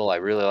Enfeeble, I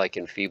really like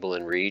Enfeeble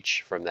and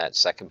Reach from that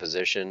second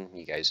position.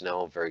 You guys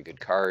know, very good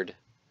card.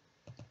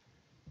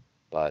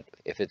 But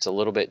if it's a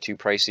little bit too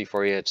pricey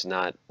for you, it's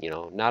not,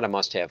 not a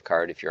must-have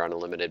card if you're on a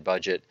limited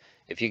budget.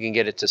 If you can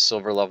get it to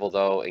silver level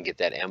though and get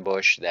that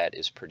ambush, that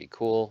is pretty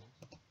cool.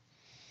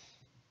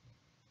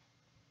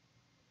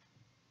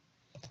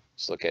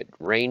 Let's look at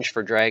range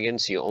for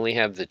dragons. You only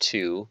have the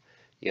two.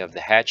 You have the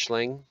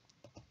hatchling.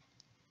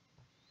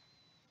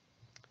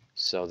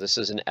 So this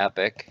is an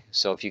epic.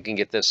 So if you can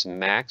get this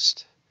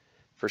maxed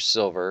for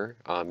silver,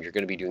 you're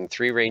going to be doing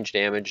 3 range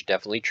damage,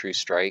 definitely true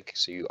strike.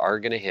 So you are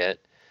going to hit.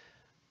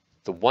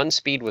 The 1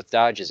 speed with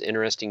dodge is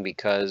interesting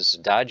because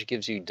dodge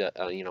gives you, the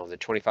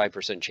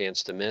 25%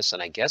 chance to miss,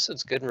 and I guess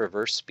it's good in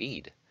reverse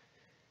speed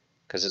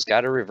because it's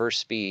got a reverse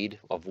speed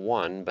of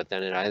 1, but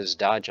then it has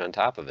dodge on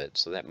top of it,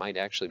 so that might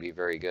actually be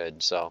very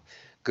good. So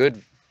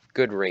good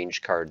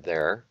range card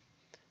there.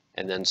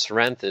 And then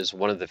Serenth is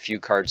one of the few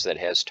cards that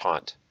has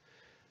taunt.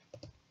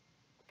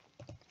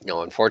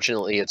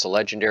 Unfortunately, it's a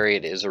legendary.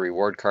 It is a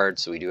reward card,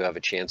 so we do have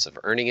a chance of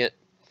earning it.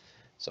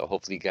 So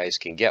hopefully you guys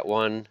can get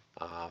one.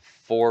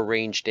 4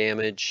 range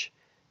damage,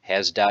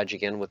 has dodge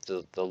again with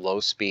the low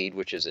speed,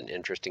 which is an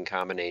interesting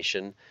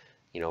combination.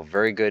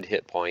 Very good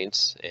hit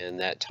points, and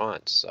that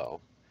taunt.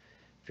 So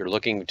if you're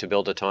looking to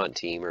build a taunt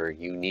team or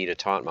you need a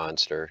taunt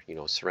monster,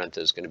 Serenth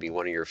is going to be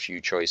one of your few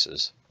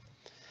choices.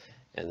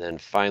 And then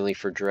finally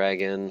for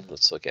dragon,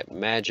 let's look at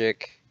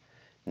magic.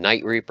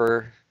 Night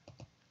Reaper.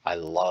 I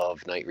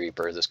love Night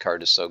Reaper. This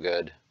card is so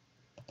good.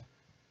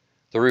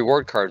 The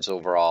reward cards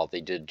overall,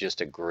 they did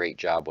just a great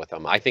job with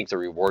them. I think the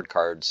reward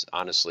cards,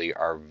 honestly,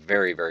 are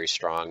very, very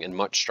strong and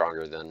much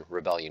stronger than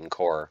Rebellion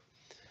Core.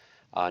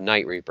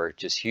 Night Reaper,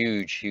 just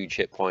huge, huge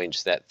hit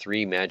points. That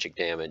 3 magic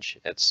damage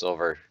at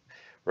silver.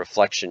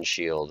 Reflection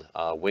Shield,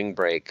 Wing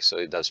Break, so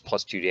it does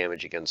 +2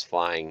 damage against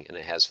flying, and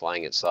it has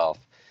flying itself.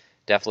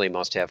 Definitely a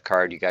must-have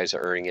card. You guys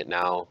are earning it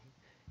now.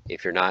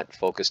 If you're not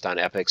focused on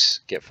epics,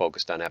 get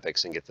focused on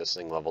epics and get this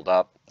thing leveled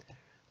up.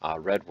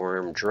 Red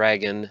Worm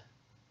Dragon.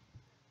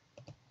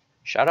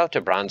 Shout out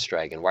to Bronze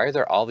Dragon. Why are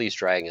there all these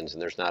dragons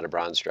and there's not a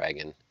Bronze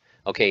Dragon?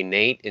 Okay,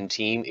 Nate and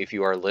team, if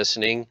you are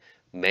listening,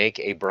 make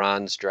a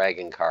Bronze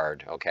Dragon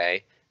card,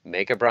 okay?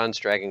 Make a Bronze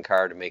Dragon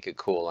card and make it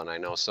cool. And I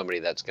know somebody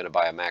that's going to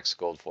buy a Max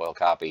Gold foil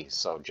copy,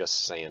 so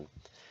just saying.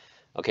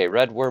 Okay,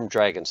 Red Worm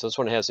Dragon. So this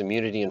one has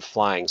immunity and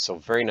flying, so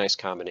very nice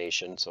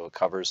combination. So it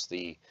covers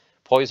the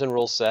poison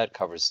rule set,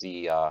 covers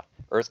the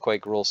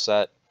earthquake rule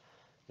set.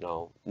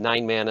 9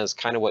 mana is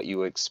kind of what you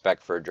would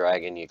expect for a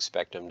dragon. You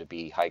expect them to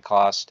be high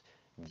cost,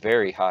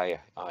 very high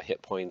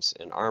hit points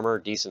and armor,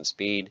 decent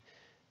speed,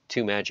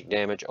 2 magic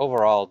damage.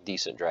 Overall,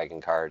 decent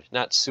dragon card.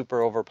 Not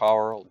super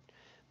overpowered,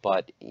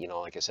 but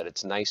like I said,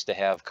 it's nice to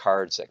have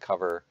cards that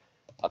cover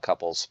a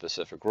couple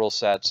specific rule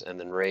sets. And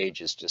then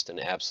Rage is just an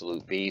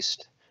absolute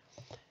beast.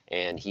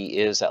 And he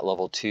is at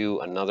level 2,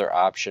 another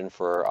option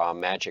for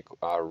magic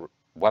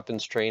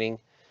weapons training.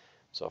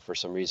 So if for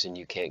some reason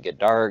you can't get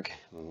Dark,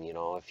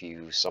 if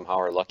you somehow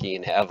are lucky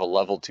and have a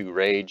level 2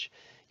 Rage,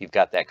 you've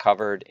got that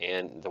covered,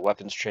 and the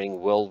weapons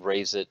training will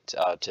raise it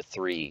to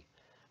 3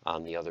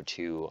 on the other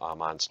 2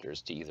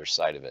 monsters to either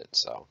side of it.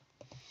 So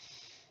I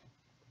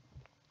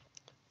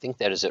think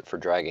that is it for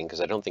Dragon,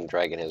 because I don't think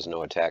Dragon has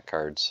no attack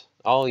cards.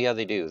 Oh yeah,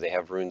 they do. They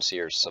have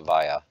Runeseer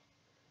Savaya.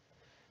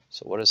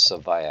 So what does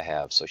Savaya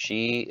have? So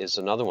she is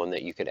another one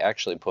that you could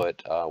actually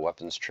put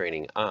weapons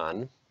training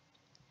on.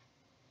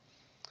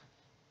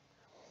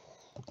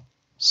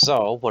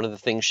 So one of the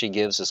things she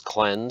gives is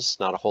Cleanse.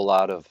 Not a whole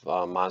lot of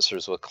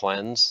monsters with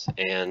Cleanse.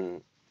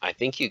 And I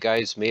think you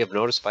guys may have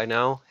noticed by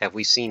now, have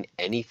we seen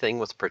anything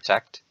with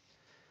Protect?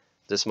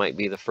 This might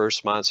be the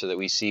first monster that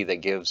we see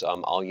that gives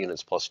all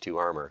units +2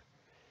 armor.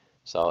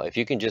 So if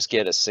you can just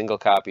get a single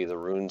copy of the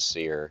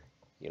Runeseer,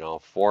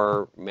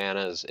 4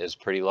 mana is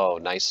pretty low.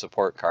 Nice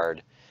support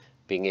card.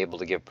 Being able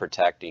to give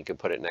Protect, and you can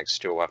put it next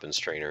to a weapons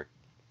trainer.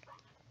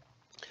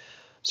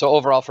 So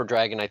overall for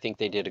Dragon, I think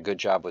they did a good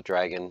job with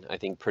Dragon. I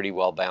think pretty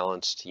well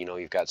balanced.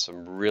 You've got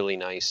some really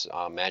nice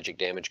magic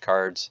damage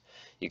cards.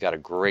 You've got a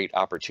great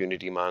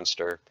opportunity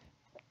monster.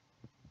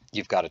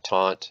 You've got a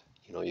taunt.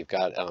 You've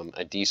got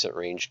a decent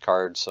range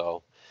card.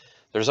 So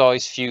there's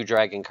always few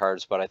Dragon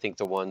cards, but I think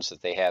the ones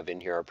that they have in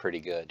here are pretty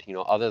good.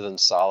 Other than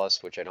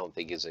Solace, which I don't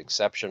think is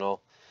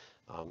exceptional.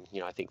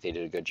 I think they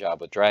did a good job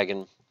with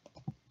Dragon.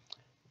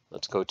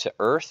 Let's go to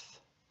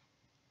Earth.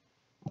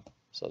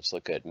 So let's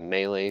look at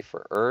melee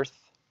for Earth.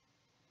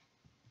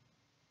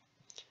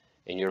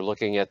 And you're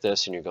looking at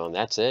this and you're going,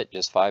 that's it?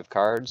 Just 5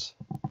 cards?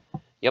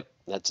 Yep,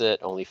 that's it.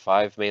 Only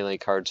 5 melee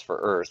cards for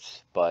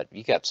Earth, but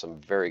you got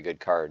some very good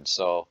cards.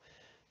 So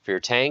for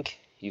your tank,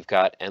 you've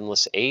got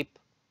Endless Ape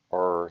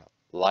or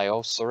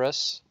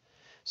Lyosaurus.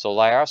 So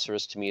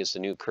Lyosaurus to me is the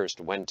new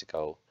Cursed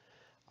Wendigo.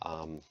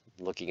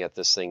 Looking at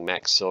this thing,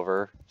 max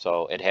silver.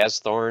 So it has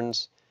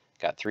thorns,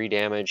 got 3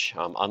 damage.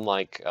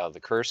 Unlike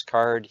the Curse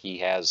card, he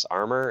has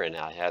armor and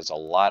has a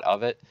lot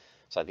of it.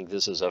 So I think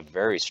this is a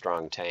very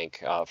strong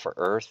tank for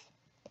Earth.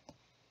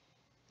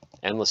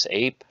 Endless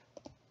Ape.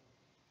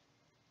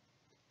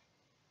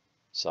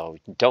 So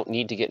you don't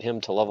need to get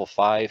him to level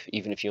 5.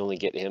 Even if you only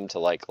get him to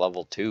like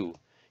level 2,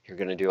 you're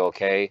going to do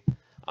okay.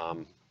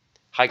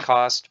 High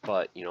cost,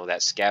 but you know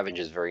that scavenge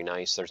is very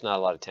nice. There's not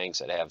a lot of tanks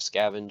that have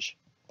scavenge.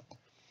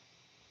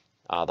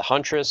 The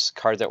Huntress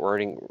card that we're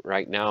reading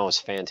right now is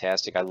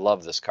fantastic. I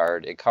love this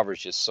card. It covers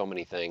just so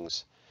many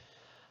things.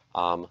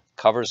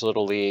 Covers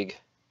Little League,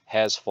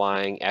 has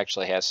flying,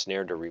 actually has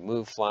snare to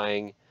remove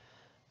flying.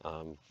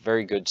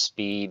 Very good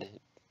speed,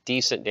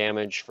 decent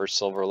damage for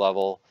silver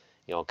level.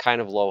 You know,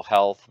 kind of low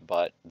health,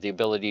 but the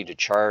ability to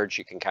charge,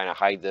 you can kind of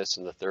hide this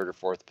in the 3rd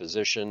or 4th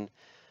position.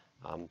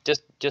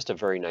 Just a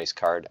very nice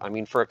card. I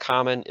mean, for a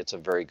common, it's a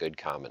very good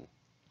common.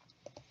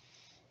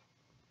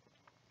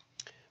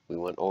 We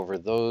went over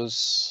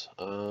those.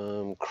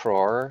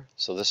 Cror.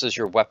 So this is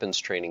your weapons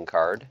training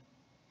card.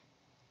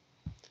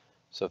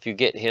 So if you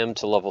get him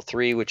to level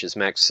 3, which is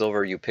max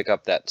silver, you pick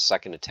up that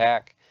 2nd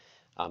attack.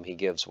 He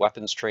gives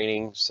weapons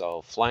training,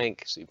 so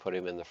flank, so you put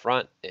him in the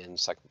front, and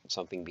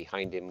something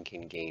behind him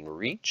can gain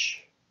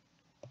reach.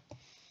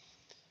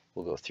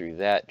 We'll go through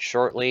that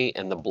shortly.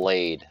 And the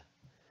blade.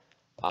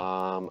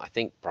 I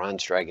think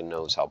Bronze Dragon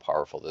knows how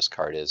powerful this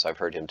card is. I've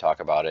heard him talk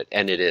about it,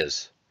 and it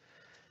is.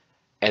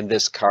 And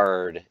this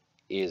card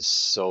is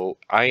so...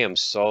 I am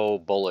so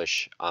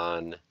bullish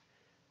on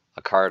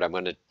a card I'm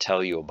going to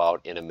tell you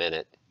about in a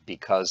minute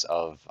because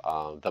of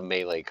the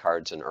melee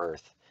cards in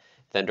Earth.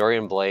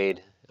 Thandorian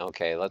Blade.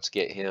 Okay, let's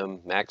get him.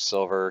 Max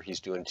silver.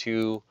 He's doing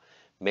 2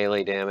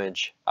 melee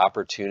damage.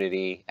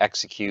 Opportunity.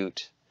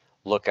 Execute.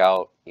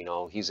 Lookout. You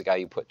know, he's a guy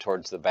you put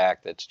towards the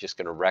back that's just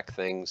going to wreck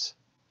things.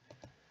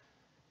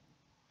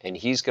 And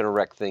he's going to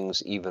wreck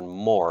things even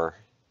more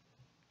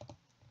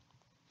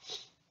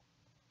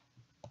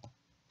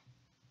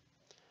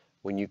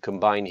when you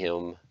combine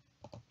him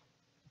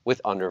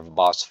with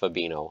Underboss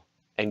Fabino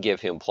and give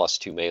him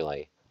 +2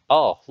 melee.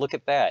 Oh, look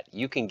at that.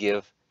 You can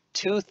give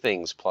 2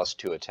 things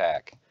 +2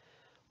 attack.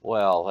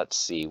 Well, let's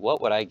see.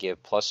 What would I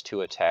give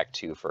 +2 attack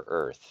to for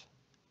Earth?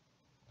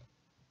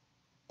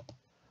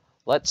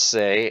 Let's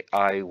say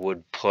I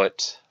would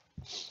put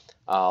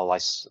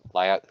Lysoros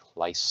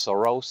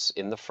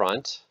in the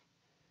front.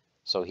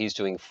 So he's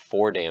doing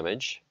 4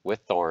 damage with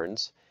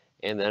thorns.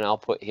 And then I'll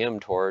put him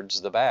towards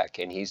the back.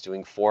 And he's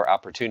doing 4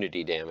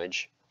 opportunity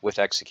damage with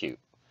execute.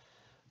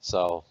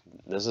 So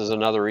this is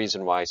another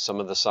reason why some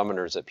of the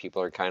summoners that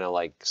people are kind of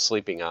like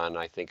sleeping on,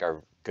 I think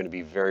are going to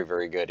be very,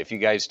 very good. If you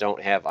guys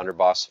don't have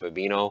Underboss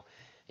Fabino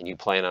and you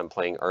plan on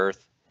playing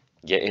Earth,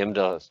 get him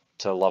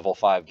to level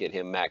 5, get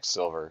him max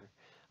silver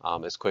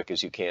as quick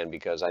as you can,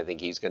 because I think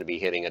he's going to be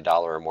hitting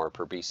 $1 or more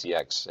per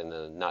BCX in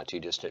the not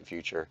too distant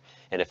future.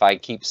 And if I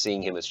keep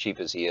seeing him as cheap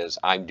as he is,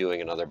 I'm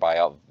doing another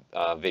buyout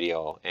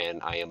video,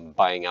 and I am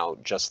buying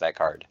out just that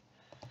card.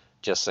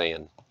 Just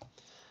saying.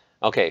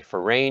 Okay,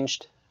 for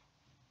ranged,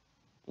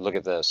 look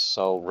at this.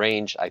 So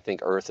ranged, I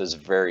think Earth is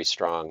very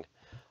strong.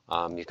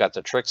 You've got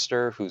the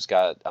Trickster, who's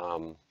got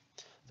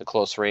the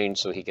close range,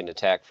 so he can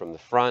attack from the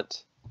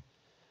front.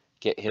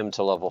 Get him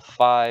to level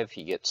 5.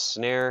 He gets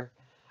snare.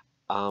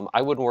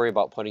 I wouldn't worry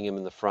about putting him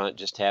in the front.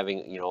 Just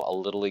having, you know, a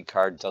Little League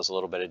card does a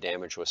little bit of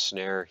damage with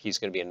snare. He's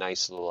going to be a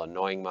nice little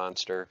annoying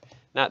monster.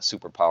 Not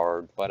super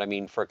powered, but I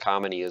mean, for a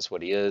common, he is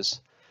what he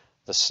is.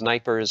 The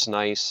sniper is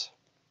nice.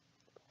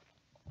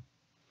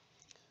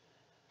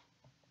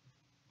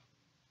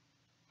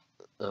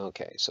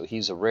 Okay, so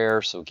he's a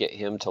rare, so get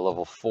him to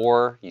level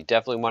 4. You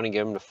definitely want to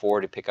get him to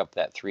 4 to pick up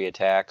that 3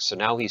 attack. So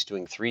now he's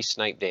doing 3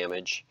 snipe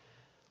damage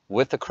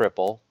with a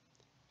cripple,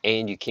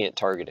 and you can't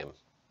target him.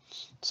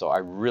 So I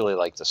really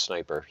like the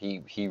sniper.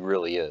 He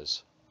really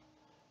is.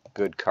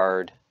 Good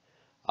card.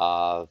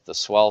 The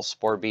Swell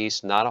Spore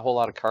Beast, not a whole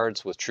lot of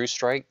cards with True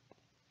Strike.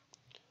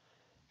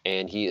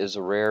 And he is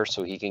a rare,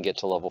 so he can get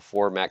to level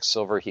 4 max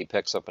silver. He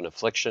picks up an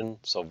affliction,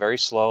 so very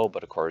slow,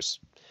 but of course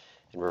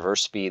in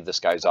reverse speed this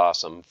guy's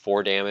awesome.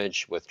 4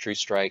 damage with True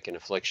Strike and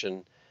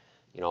affliction,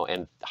 you know,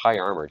 and high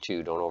armor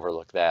too, don't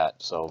overlook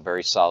that. So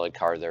very solid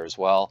card there as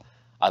well.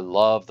 I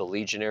love the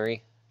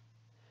Legionary.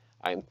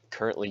 I'm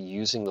currently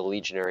using the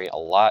Legionary a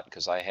lot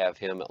because I have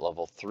him at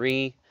level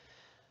 3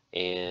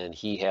 and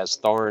he has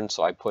Thorn,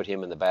 so I put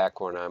him in the back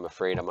when I'm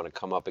afraid I'm going to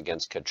come up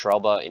against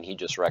Katrelba, and he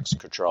just wrecks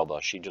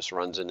Katrelba. She just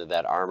runs into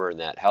that armor and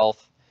that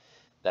health,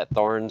 that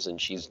Thorns,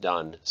 and she's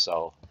done.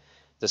 So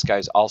this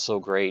guy's also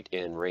great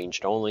in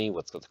ranged only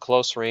with the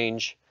close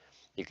range.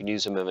 You can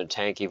use him in a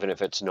tank even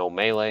if it's no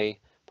melee.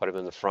 Put him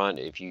in the front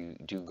if you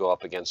do go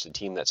up against a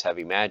team that's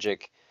heavy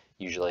magic.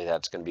 Usually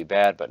that's going to be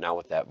bad, but now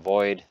with that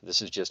Void,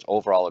 this is just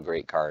overall a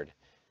great card.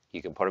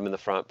 You can put him in the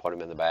front, put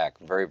him in the back.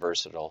 Very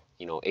versatile.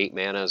 You know, 8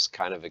 mana is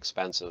kind of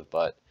expensive,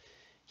 but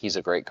he's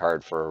a great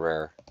card for a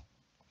rare.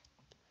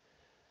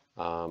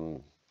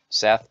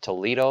 Satha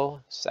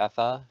Toledo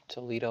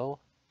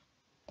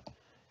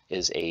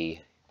is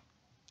a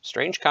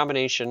strange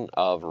combination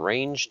of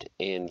ranged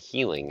and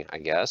healing, I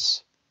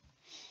guess.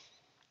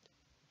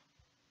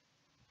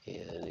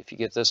 And if you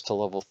get this to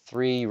level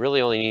 3, you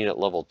really only need it at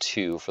level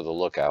 2 for the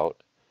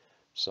lookout.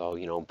 So,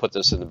 you know, put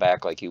this in the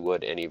back like you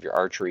would any of your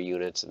archery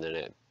units, and then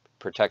it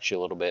protects you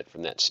a little bit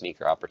from that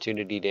sneaker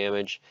opportunity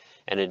damage,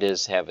 and it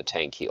does have a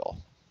tank heal.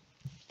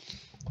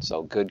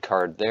 So good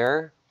card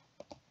there.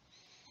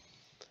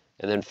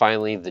 And then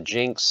finally, the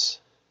Jinx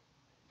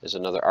is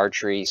another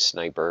archery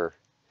sniper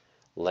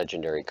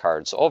legendary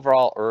card. So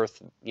overall,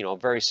 Earth, you know,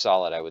 very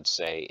solid, I would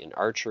say, in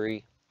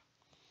archery.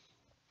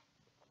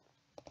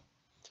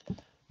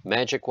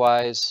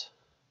 Magic-wise,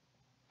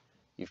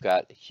 you've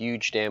got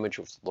huge damage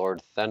with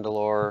Lord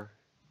Thendalor.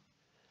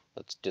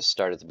 Let's just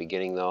start at the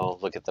beginning, though.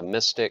 Look at the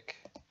Mystic.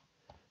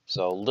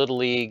 So Little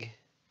League,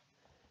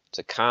 it's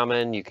a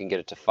common. You can get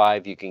it to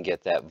 5. You can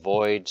get that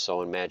Void.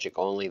 So in Magic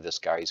only, this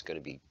guy's going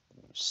to be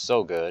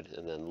so good.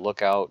 And then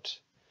Lookout,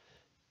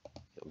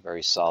 a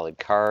very solid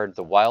card.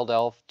 The Wild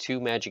Elf, 2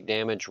 magic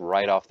damage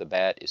right off the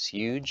bat is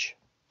huge.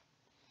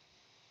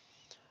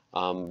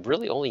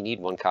 Really only need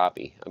 1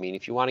 copy. I mean,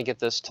 if you want to get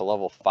this to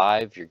level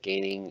 5, you're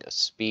gaining a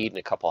speed and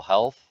a couple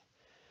health.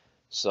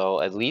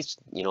 So at least,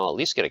 you know, at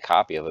least get a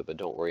copy of it, but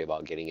don't worry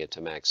about getting it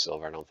to max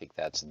silver. I don't think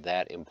that's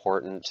that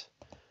important.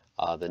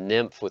 The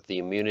Nymph with the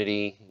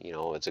immunity, you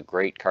know, it's a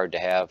great card to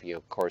have. You know,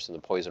 of course, in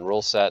the poison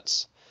rule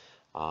sets,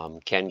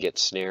 can get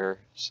snare,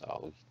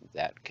 so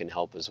that can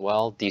help as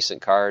well.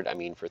 Decent card, I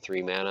mean, for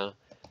 3 mana,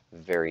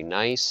 very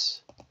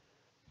nice.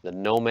 The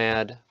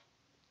Nomad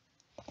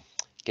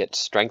gets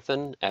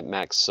strengthen at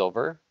max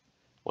silver.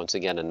 Once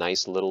again, a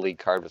nice Little League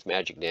card with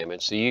magic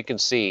damage. So you can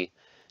see,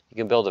 you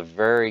can build a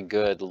very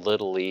good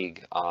Little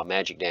League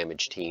magic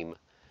damage team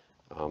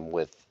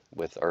with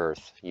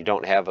Earth. You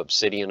don't have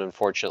Obsidian,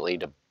 unfortunately,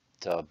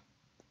 to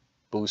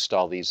boost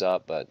all these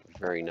up, but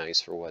very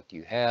nice for what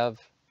you have.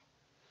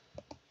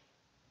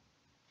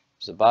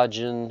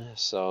 Zabajin,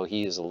 so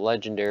he is a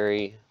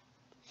legendary.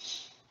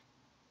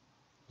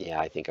 Yeah,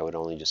 I think I would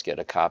only just get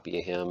a copy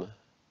of him.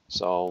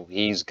 So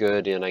he's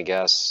good in, I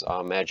guess,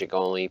 magic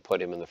only.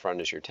 Put him in the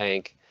front as your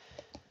tank,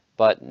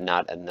 but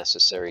not a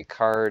necessary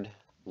card.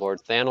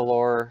 Lord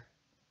Thanalor.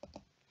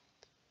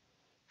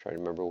 Try to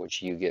remember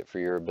which you get for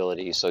your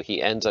ability. So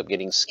he ends up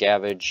getting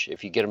Scavenge.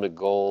 If you get him to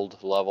gold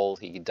level,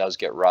 he does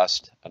get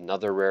Rust.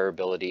 Another rare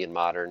ability in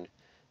Modern.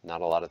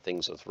 Not a lot of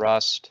things with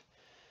Rust.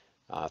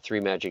 3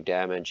 magic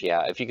damage.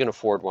 Yeah, if you can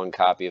afford 1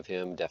 copy of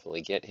him,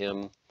 definitely get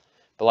him.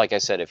 But like I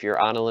said, if you're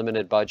on a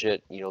limited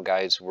budget, you know,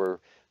 guys, we're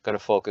going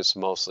to focus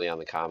mostly on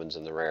the commons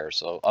and the rares.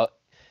 So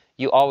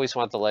you always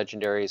want the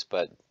legendaries,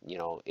 but, you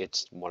know,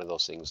 it's one of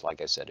those things,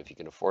 like I said, if you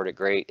can afford it,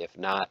 great. If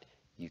not,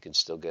 you can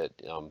still get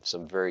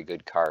some very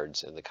good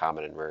cards in the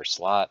common and rare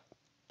slot.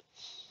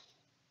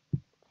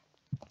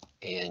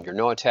 And your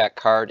no attack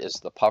card is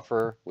the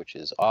Puffer, which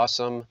is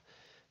awesome,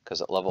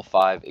 because at level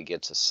 5 it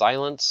gets a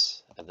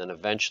silence, and then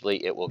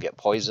eventually it will get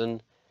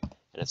poison.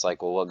 And it's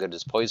like, well, what good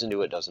does poison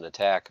do? It doesn't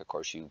attack. Of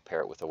course, you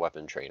pair it with a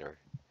weapon trainer.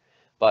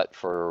 But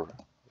for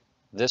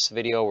this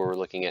video, where we're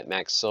looking at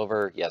max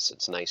silver, yes,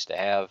 it's nice to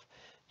have.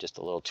 Just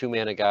a little 2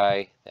 mana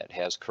guy that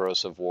has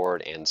corrosive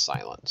ward and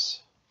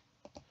silence.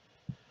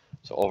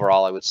 So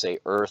overall, I would say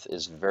Earth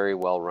is very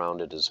well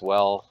rounded as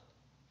well,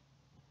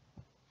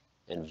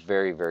 and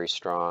very, very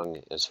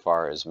strong as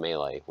far as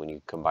melee when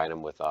you combine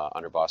them with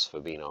Underboss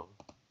Fabino.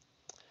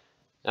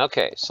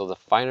 Okay, so the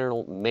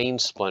final main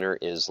splinter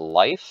is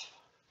Life.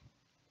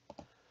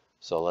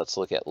 So let's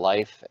look at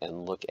Life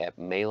and look at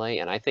melee,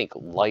 and I think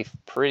Life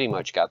pretty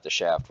much got the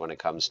shaft when it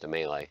comes to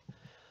melee.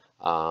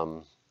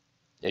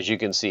 As you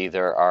can see,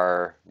 there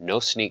are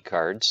no sneak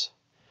cards,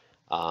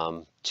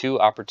 2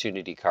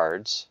 opportunity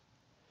cards.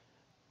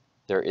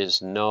 There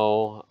is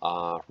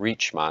no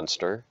reach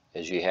monster,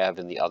 as you have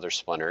in the other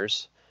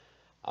splinters.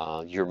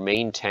 Your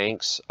main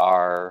tanks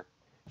are,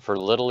 for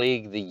Little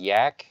League, the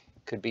Yak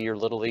could be your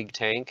Little League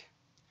tank.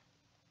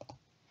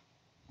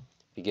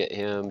 You get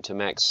him to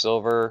max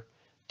silver.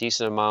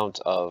 Decent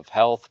amount of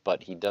health,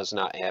 but he does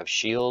not have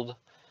shield,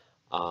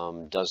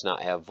 does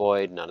not have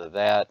void, none of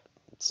that,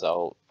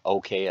 so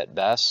okay at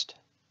best.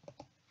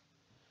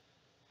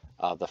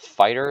 The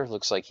Fighter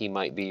looks like he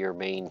might be your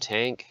main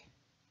tank,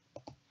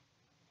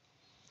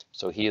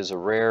 so he is a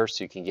rare,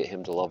 so you can get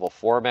him to level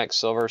 4 max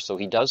silver. So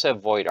he does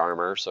have void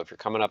armor, so if you're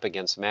coming up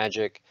against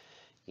magic,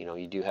 you know,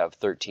 you do have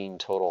 13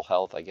 total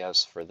health, I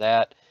guess, for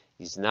that.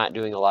 He's not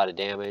doing a lot of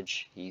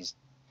damage. He's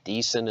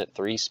decent at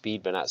 3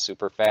 speed, but not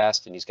super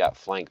fast, and he's got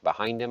flank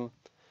behind him.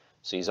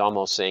 So he's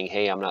almost saying,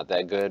 hey, I'm not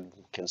that good.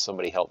 Can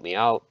somebody help me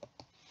out?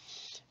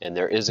 And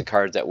there is a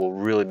card that will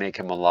really make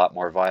him a lot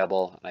more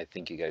viable. I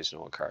think you guys know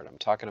what card I'm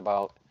talking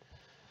about.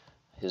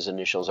 His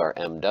initials are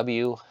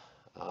MW.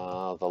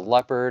 The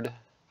Leopard.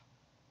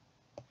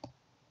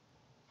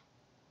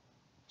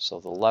 So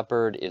the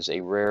Leopard is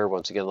a rare,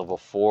 once again, level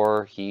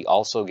 4. He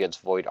also gets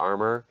void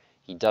armor.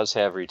 He does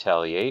have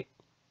Retaliate.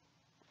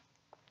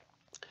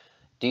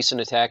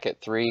 Decent attack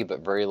at 3, but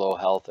very low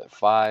health at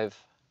 5.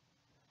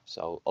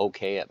 So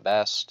okay at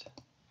best.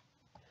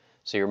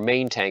 So your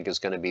main tank is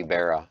going to be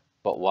Bara.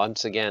 But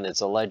once again, it's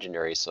a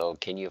legendary, so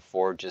can you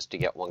afford just to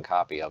get 1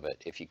 copy of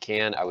it? If you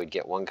can, I would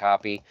get 1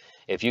 copy.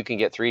 If you can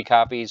get 3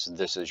 copies,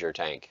 this is your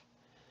tank.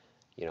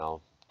 You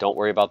know, don't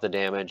worry about the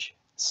damage.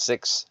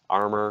 6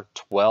 armor,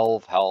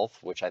 12 health,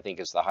 which I think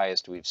is the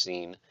highest we've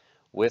seen,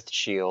 with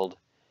shield,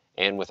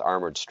 and with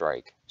armored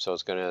strike. So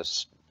it's going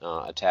to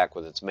attack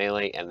with its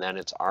melee and then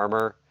its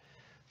armor.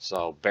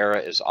 So Bara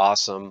is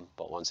awesome,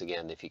 but once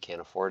again, if you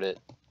can't afford it,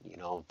 you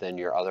know, then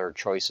your other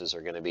choices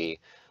are going to be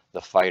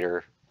the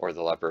fighter or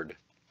the leopard.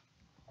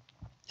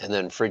 And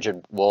then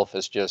Frigid Wolf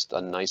is just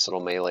a nice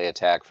little melee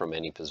attack from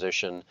any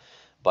position,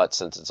 but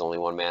since it's only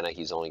 1 mana,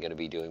 he's only going to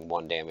be doing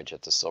 1 damage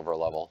at the silver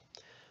level.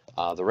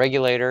 The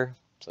Regulator,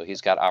 so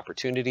he's got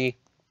opportunity.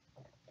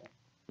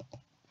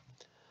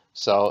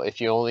 So if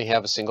you only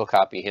have a single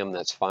copy of him,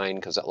 that's fine,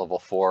 because at level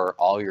 4,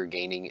 all you're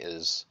gaining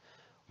is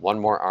 1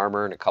 more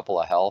armor and a couple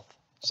of health.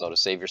 So to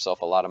save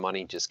yourself a lot of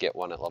money, just get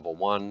 1 at level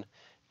 1,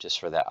 just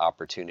for that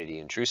opportunity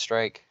and True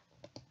Strike.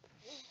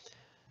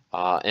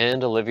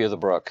 And Olivia the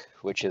Brook,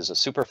 which is a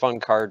super fun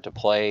card to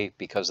play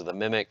because of the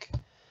Mimic.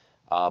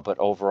 But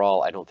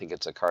overall, I don't think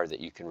it's a card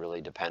that you can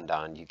really depend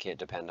on. You can't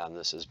depend on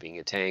this as being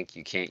a tank.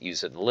 You can't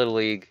use it in Little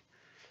League.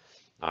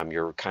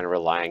 You're kind of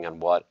relying on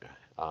what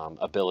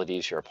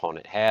abilities your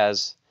opponent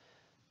has.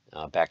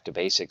 Back to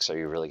basics, are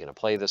you really going to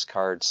play this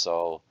card?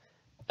 So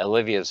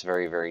Olivia is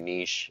very, very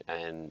niche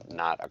and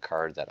not a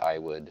card that I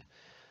would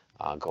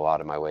go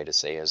out of my way to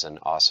say is an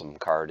awesome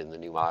card in the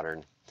new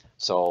Modern.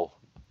 So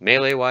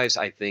melee-wise,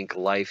 I think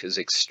Life is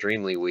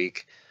extremely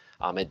weak.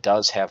 It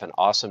does have an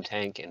awesome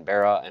tank in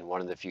Bara and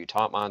one of the few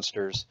taunt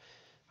monsters,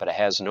 but it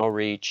has no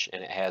reach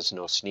and it has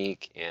no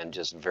sneak and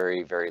just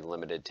very, very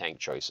limited tank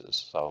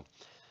choices.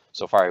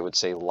 So far I would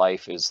say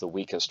Life is the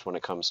weakest when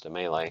it comes to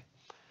melee.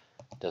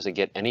 Does it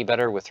get any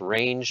better with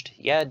ranged?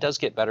 Yeah, it does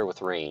get better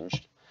with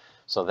ranged.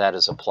 So that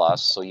is a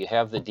plus. So you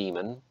have the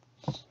Demon.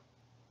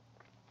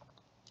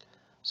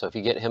 So if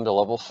you get him to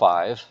level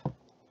 5,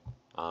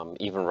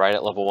 even right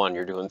at level 1,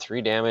 you're doing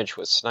 3 damage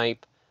with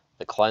Snipe.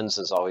 The Cleanse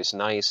is always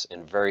nice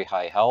and very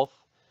high health.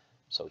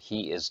 So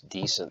he is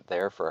decent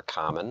there for a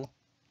common.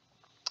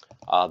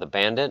 The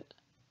Bandit,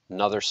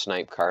 another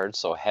Snipe card,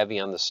 so heavy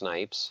on the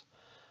snipes.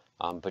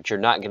 But you're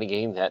not going to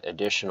gain that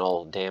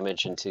additional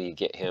damage until you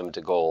get him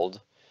to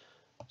gold.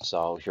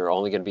 So you're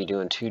only going to be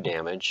doing 2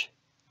 damage.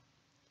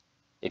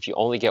 If you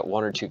only get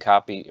 1 or 2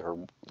 copy,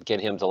 or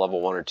get him to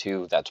level 1 or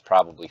 2, that's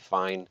probably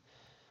fine.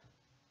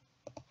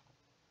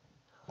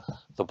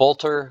 The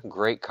Bolter,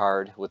 great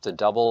card with the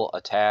double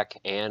attack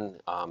and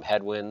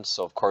headwind.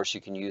 So of course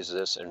you can use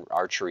this in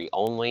archery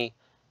only,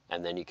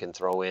 and then you can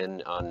throw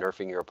in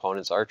nerfing your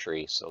opponent's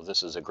archery. So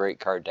this is a great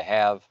card to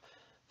have.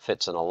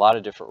 Fits in a lot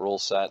of different rule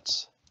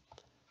sets.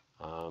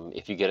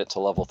 If you get it to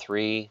level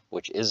 3,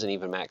 which isn't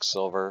even max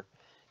silver,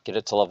 get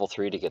it to level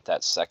 3 to get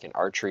that second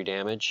archery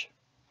damage.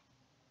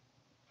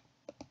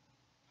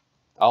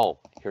 Oh,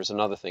 here's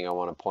another thing I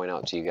want to point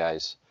out to you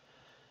guys.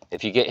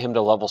 If you get him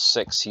to level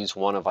 6, he's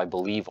one of, I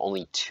believe,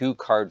 only 2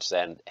 cards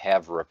that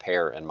have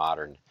repair in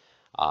Modern,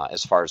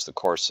 as far as the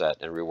core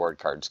set and reward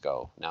cards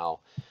go.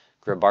 Now,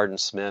 Grimbarden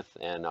Smith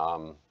and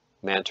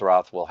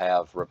Mantaroth will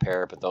have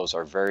repair, but those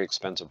are very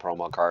expensive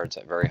promo cards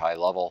at very high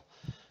level.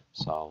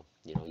 So,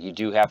 you know, you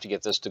do have to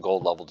get this to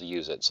gold level to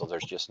use it, so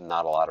there's just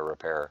not a lot of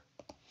repair.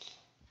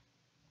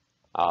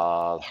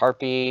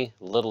 Harpy,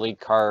 Little League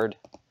card.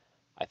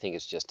 I think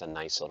it's just a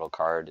nice little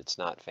card. It's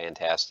not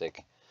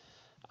fantastic.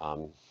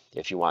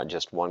 If you want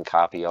just 1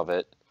 copy of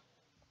it,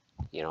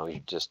 you know,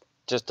 you just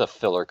a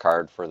filler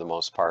card for the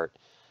most part.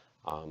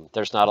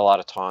 There's not a lot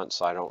of taunts,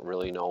 so I don't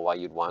really know why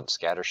you'd want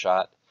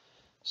Scattershot.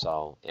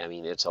 So, I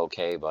mean, it's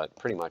okay, but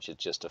pretty much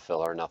it's just a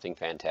filler, nothing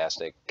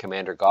fantastic.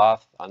 Commander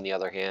Goth, on the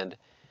other hand,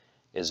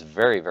 is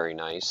very, very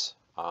nice.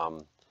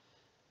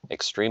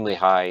 Extremely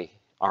high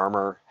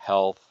armor,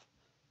 health,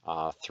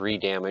 3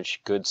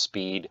 damage, good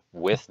speed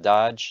with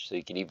dodge, so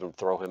you can even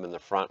throw him in the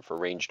front for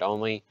ranged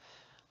only.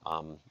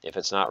 If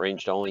it's not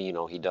ranged only, you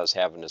know, he does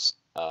have an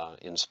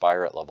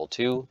Inspire at level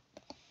 2.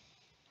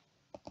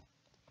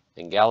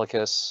 And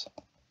Gallicus,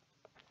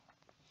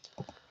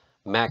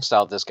 maxed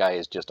out, this guy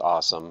is just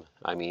awesome.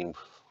 I mean,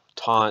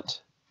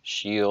 taunt,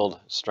 shield,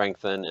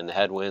 strengthen, and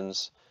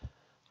headwinds,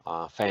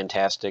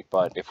 fantastic.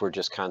 But if we're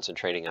just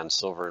concentrating on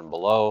silver and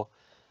below,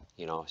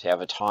 you know, to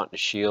have a taunt and a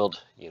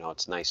shield, you know,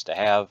 it's nice to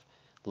have.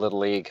 Little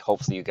League,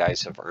 hopefully you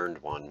guys have earned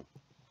one.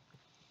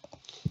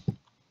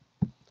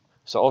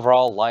 So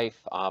overall, Life,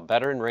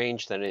 better in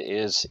range than it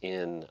is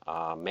in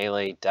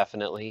melee,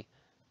 definitely.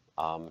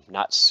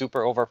 Not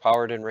super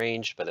overpowered in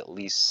range, but at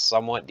least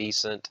somewhat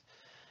decent.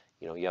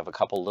 You know, you have a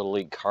couple Little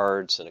League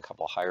cards and a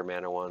couple higher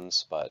mana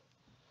ones, but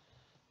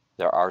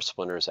there are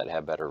splinters that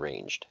have better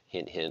ranged.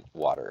 Hint, hint,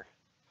 water.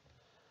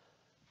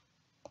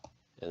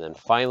 And then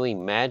finally,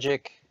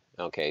 Magic.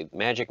 Okay,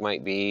 Magic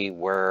might be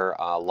where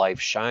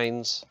Life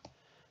shines.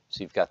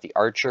 So you've got the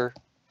Archer,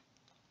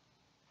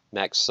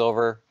 max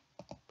silver.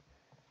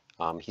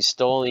 He's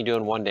still only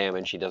doing 1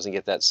 damage. He doesn't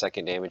get that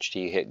second damage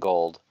till you hit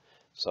gold.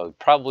 So you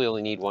probably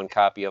only need 1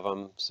 copy of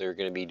him. So you're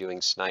going to be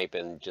doing Snipe,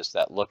 and just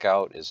that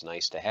Lookout is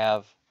nice to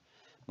have.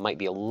 Might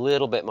be a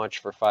little bit much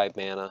for 5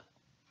 mana.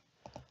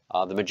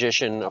 The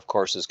Magician, of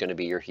course, is going to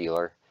be your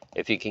healer.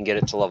 If you can get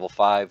it to level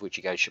 5, which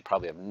you guys should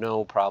probably have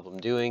no problem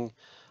doing,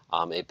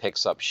 it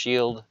picks up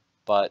shield.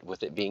 But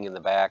with it being in the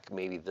back,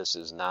 maybe this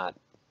is not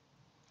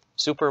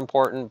super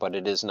important, but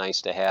it is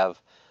nice to have.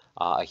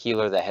 a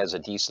healer that has a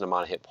decent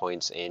amount of hit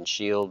points and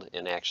shield,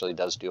 and actually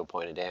does do a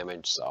point of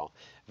damage. So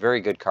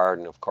very good card.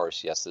 And of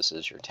course, yes, this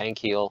is your tank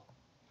heal.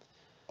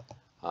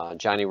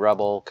 Johnny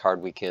Rebel,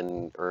 card we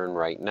can earn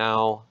right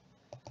now.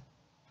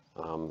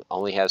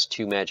 Only has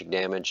 2 magic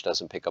damage,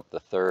 doesn't pick up the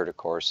third, of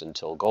course,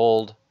 until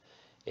gold.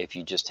 If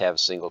you just have a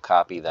single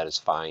copy, that is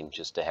fine,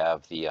 just to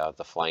have the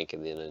flank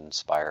and then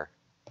inspire.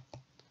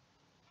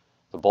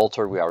 The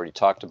Bolter we already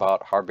talked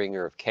about,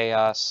 Harbinger of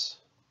Chaos.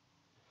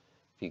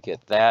 If you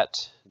get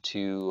that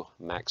to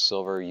max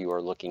silver, you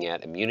are looking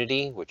at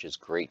immunity, which is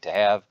great to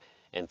have,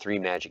 and 3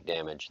 magic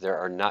damage. There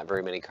are not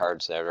very many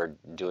cards that are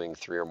doing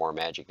 3 or more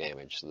magic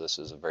damage, so this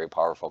is a very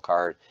powerful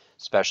card,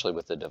 especially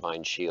with the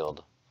Divine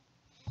Shield.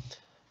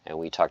 And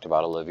we talked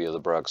about Olivia the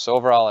Brook. So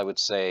overall, I would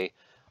say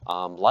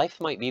Life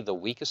might be the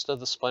weakest of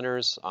the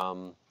splinters.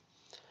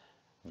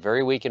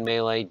 Very weak in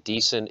melee,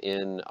 decent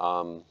in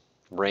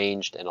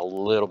ranged, and a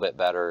little bit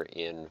better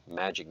in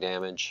magic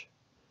damage.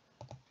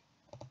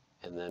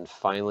 And then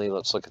finally,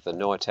 let's look at the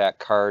no attack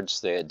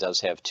cards. It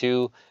does have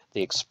 2.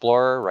 The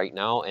Explorer right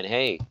now, and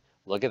hey,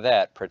 look at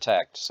that,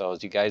 Protect. So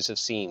as you guys have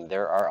seen,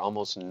 there are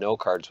almost no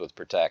cards with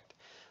Protect.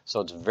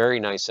 So it's very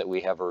nice that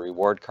we have a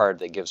reward card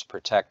that gives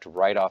Protect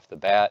right off the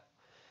bat.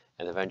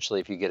 And eventually,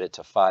 if you get it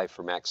to 5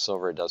 for max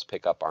silver, it does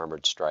pick up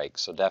Armored Strike.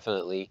 So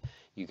definitely,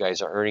 you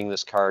guys are earning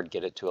this card.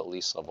 Get it to at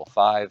least level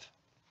 5.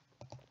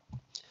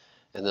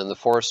 And then the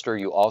Forester,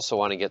 you also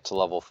want to get to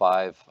level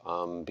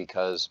 5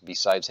 because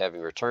besides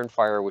having Return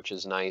Fire, which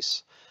is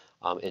nice,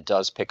 it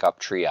does pick up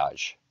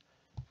Triage.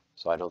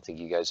 So I don't think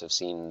you guys have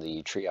seen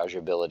the Triage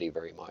ability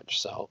very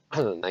much. So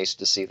nice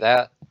to see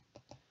that.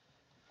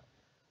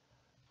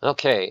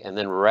 Okay, and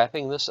then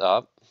wrapping this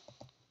up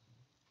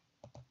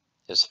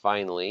is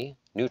finally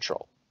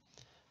neutral.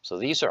 So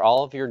these are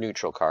all of your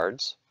neutral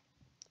cards.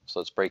 So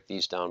let's break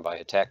these down by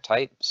attack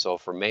type. So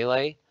for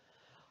melee,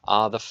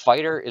 the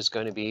fighter is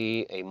going to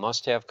be a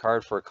must-have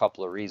card for a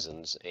couple of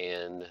reasons.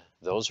 And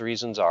those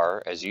reasons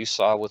are, as you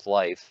saw with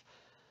Life,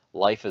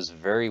 Life is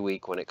very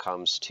weak when it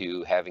comes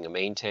to having a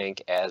main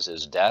tank, as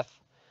is Death.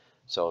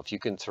 So if you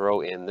can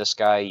throw in this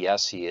guy,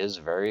 yes, he is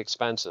very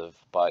expensive,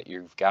 but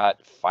you've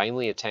got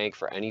finally a tank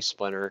for any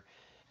splinter,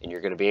 and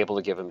you're going to be able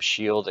to give him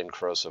shield and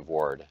corrosive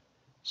ward.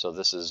 So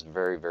this is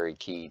very, very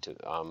key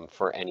to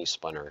for any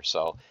splinter.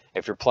 So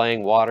if you're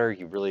playing water,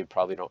 you really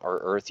probably don't, or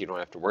earth, you don't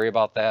have to worry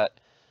about that.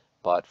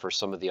 But for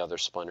some of the other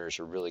splinters,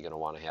 you're really going to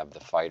want to have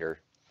the fighter.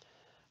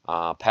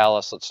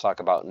 Palace, let's talk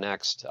about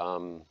next.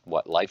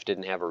 Life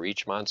didn't have a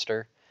reach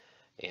monster,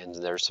 and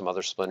there's some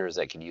other splinters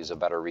that could use a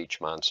better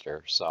reach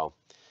monster. So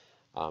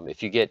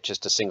if you get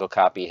just a single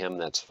copy of him,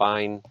 that's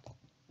fine.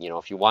 You know,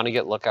 if you want to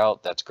get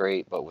Lookout, that's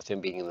great, but with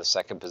him being in the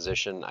 2nd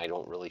position, I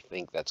don't really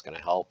think that's going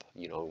to help.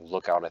 You know,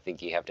 Lookout, I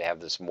think you have to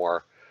have this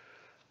more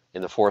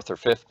in the 4th or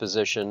 5th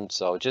position.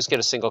 So just get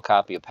a single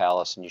copy of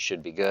Palace and you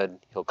should be good.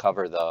 He'll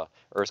cover the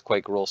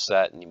Earthquake rule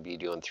set and you'll be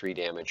doing 3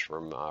 damage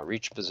from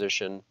reach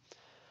position.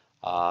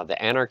 The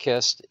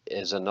Anarchist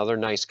is another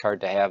nice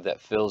card to have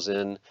that fills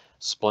in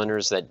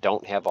splinters that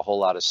don't have a whole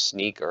lot of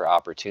sneak or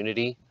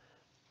opportunity.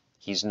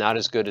 He's not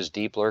as good as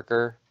Deep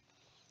Lurker,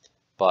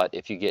 but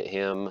if you get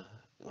him,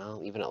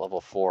 well, even at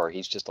level 4,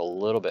 he's just a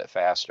little bit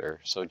faster.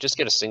 So just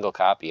get a single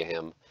copy of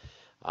him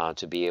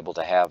to be able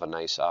to have a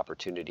nice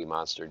opportunity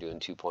monster doing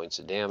 2 points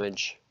of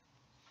damage.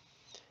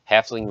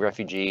 Halfling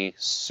Refugee,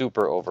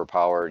 super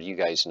overpowered. You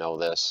guys know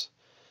this.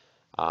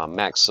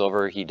 Max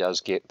Silver, he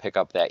does pick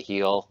up that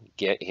heal.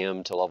 Get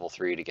him to level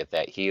 3 to get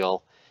that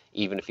heal.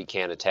 Even if he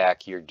can't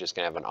attack, you're just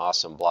going to have an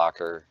awesome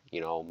blocker.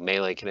 You know,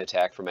 melee can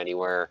attack from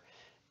anywhere.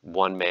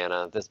 1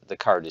 mana. The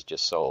card is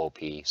just so OP.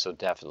 So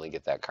definitely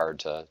get that card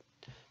to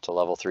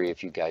level 3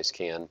 if you guys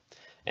can.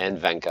 And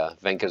Venka.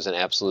 Venka's an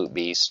absolute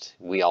beast.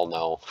 We all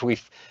know.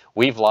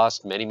 We've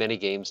lost many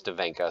games to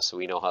Venka, so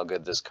we know how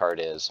good this card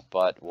is.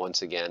 But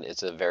once again,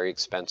 it's a very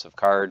expensive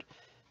card.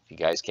 If you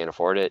guys can't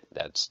afford it,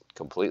 that's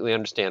completely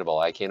understandable.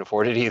 I can't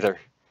afford it either.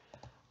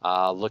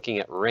 Looking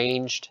at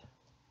ranged.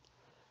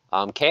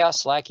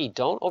 Chaos Lackey,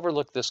 don't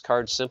overlook this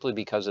card simply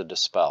because of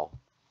Dispel.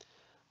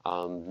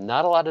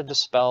 Not a lot of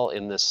Dispel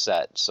in this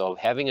set, so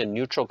having a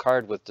neutral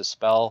card with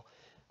Dispel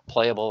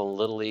playable in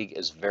Little League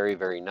is very,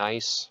 very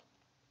nice.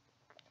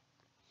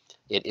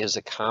 It is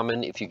a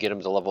common. If you get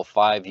him to level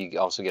 5, you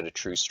also get a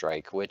True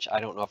Strike, which I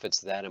don't know if it's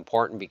that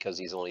important because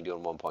he's only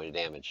doing 1 point of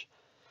damage.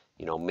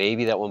 You know,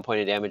 maybe that 1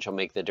 point of damage will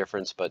make the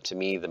difference, but to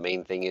me, the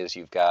main thing is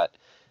you've got,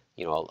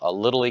 you know, a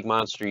Little League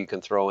monster you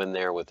can throw in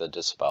there with a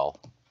Dispel.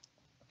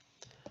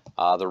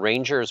 The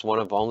Ranger is one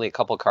of only a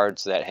couple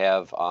cards that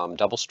have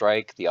double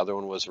strike. The other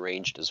one was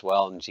ranged as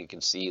well, and as you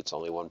can see, it's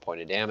only 1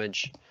 point of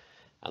damage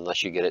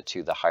unless you get it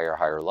to the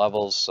higher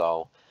levels.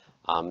 So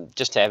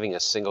just having a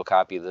single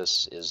copy of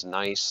this is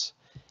nice.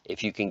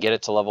 If you can get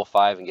it to level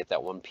 5 and get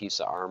that 1 piece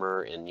of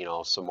armor and, you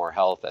know, some more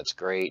health, that's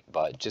great,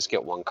 but just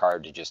get 1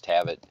 card to just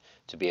have it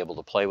to be able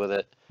to play with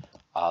it.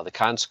 The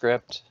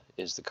Conscript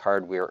is the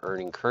card we are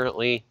earning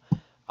currently.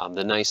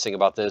 The nice thing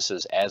about this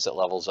is as it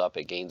levels up,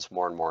 it gains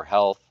more and more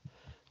health.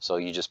 So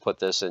you just put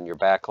this in your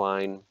back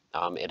line.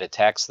 It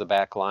attacks the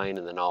back line,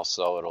 and then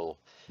also it'll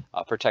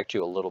protect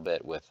you a little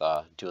bit with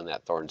doing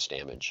that thorns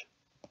damage.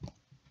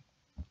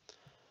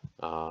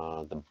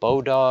 The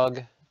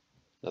Bowdog,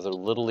 another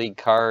Little League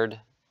card.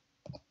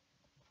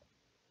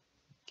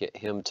 Get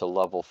him to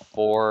level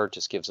 4,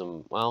 just gives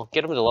him, well,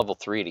 get him to level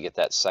 3 to get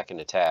that second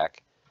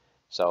attack.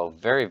 So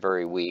very,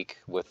 very weak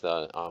with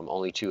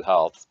only 2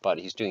 health, but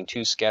he's doing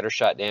 2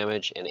 scattershot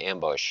damage and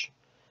ambush.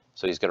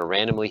 So he's going to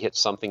randomly hit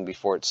something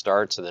before it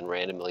starts and then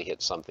randomly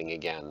hit something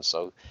again.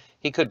 So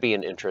he could be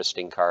an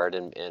interesting card,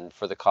 and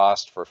for the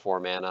cost, for 4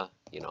 mana,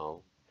 you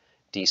know,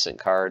 decent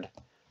card.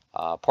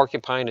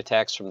 Porcupine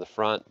attacks from the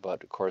front,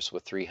 but of course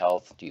with 3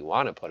 health, do you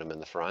want to put him in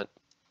the front?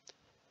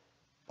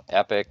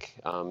 Epic,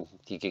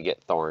 you could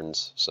get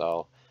thorns.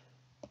 So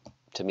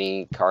to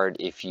me, card,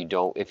 if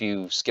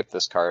you skip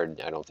this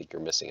card, I don't think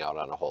you're missing out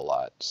on a whole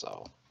lot.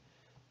 So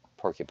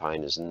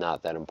Porcupine is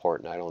not that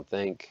important, I don't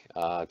think.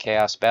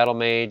 Chaos Battle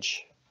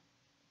Mage.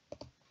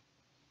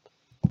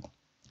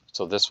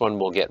 So this one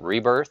will get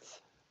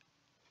Rebirth,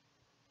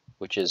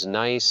 which is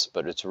nice,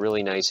 but it's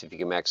really nice if you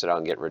can max it out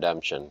and get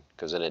Redemption,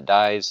 because then it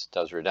dies,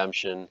 does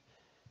Redemption,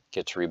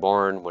 gets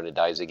reborn. When it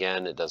dies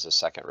again, it does a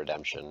second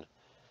Redemption.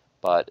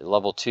 But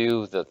level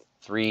 2, the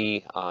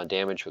 3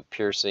 damage with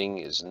piercing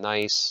is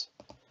nice.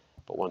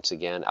 But once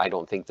again, I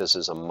don't think this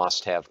is a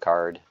must-have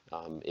card.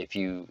 If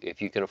you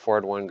can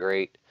afford one,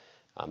 great.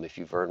 If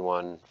you've earned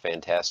one,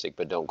 fantastic,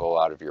 but don't go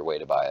out of your way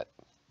to buy it.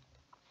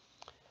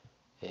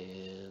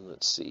 And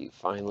let's see,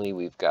 finally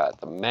we've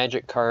got the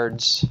Magic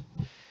cards.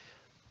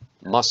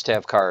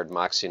 Must-have card,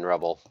 Moxian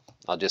Rebel.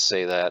 I'll just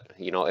say that.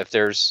 You know, if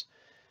there's...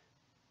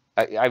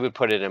 I would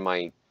put it in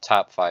my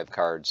top 5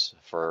 cards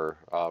for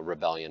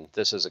Rebellion.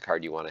 This is a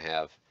card you want to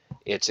have.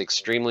 It's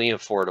extremely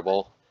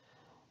affordable.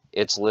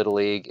 It's Little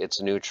League,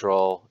 it's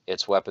neutral,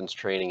 it's weapons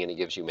training, and it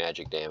gives you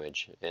magic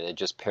damage. And it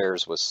just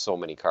pairs with so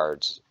many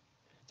cards.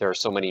 There are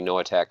so many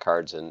no-attack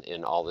cards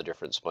in all the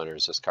different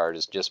splinters. This card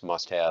is just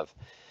must-have.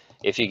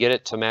 If you get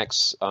it to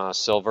max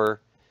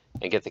silver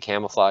and get the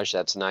camouflage,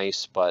 that's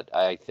nice, but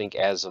I think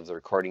as of the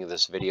recording of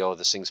this video,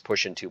 this thing's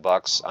pushing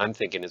 $2. I'm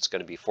thinking it's going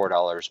to be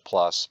 $4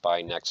 plus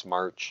by next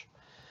March.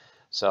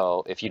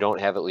 So if you don't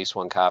have at least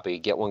 1 copy,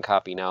 get 1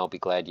 copy now, be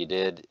glad you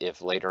did.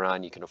 If later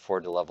on you can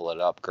afford to level it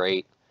up,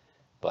 great.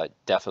 But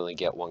definitely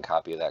get 1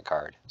 copy of that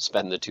card.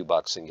 Spend the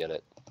 $2 and get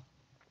it.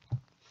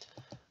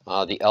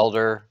 The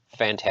Elder,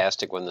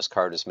 fantastic when this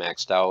card is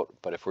maxed out,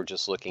 but if we're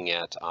just looking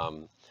at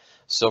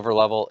silver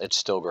level, it's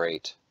still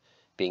great.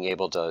 Being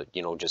able to,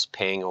 you know, just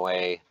paying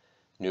away,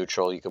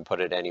 neutral, you can put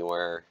it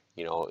anywhere.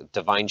 You know,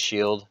 Divine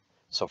Shield,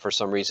 so for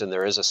some reason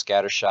there is a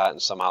scatter shot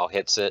and somehow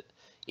hits it,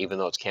 even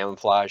though it's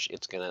camouflage,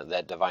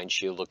 that Divine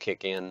Shield will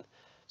kick in.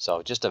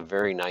 So just a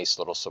very nice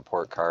little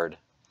support card.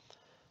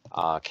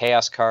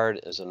 Chaos card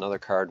is another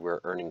card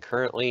we're earning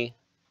currently.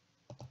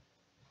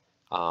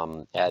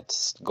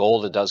 At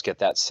gold, it does get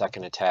that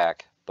second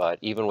attack, but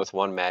even with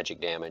 1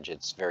 magic damage,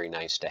 it's very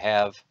nice to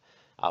have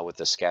with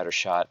the scatter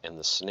shot and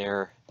the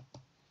snare.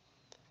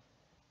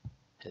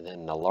 And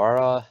then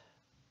Nalara,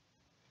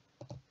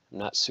 I'm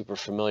not super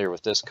familiar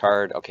with this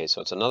card. Okay,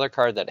 so it's another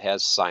card that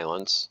has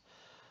silence.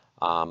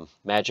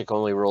 Magic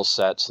only rule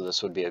set, so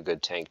this would be a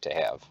good tank to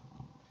have.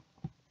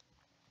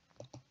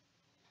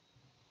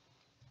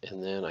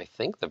 And then I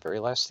think the very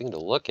last thing to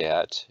look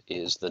at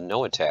is the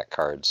no attack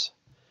cards.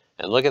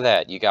 And look at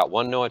that, you got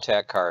 1 no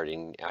attack card,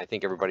 and I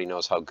think everybody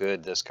knows how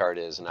good this card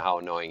is and how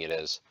annoying it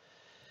is.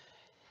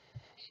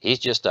 He's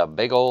just a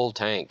big old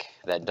tank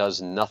that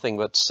does nothing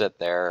but sit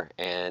there,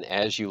 and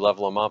as you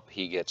level him up,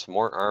 he gets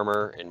more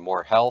armor and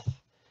more health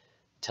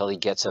till he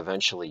gets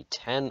eventually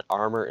 10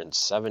 armor and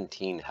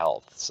 17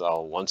 health.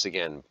 So once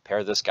again,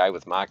 pair this guy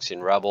with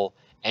Moxian Rebel,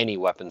 any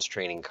weapons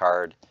training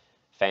card,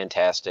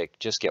 fantastic.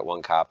 Just get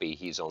 1 copy.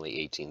 He's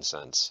only 18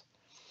 cents.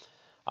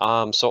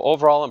 So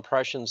overall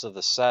impressions of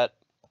the set,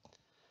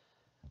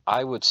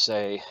 I would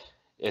say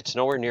it's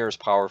nowhere near as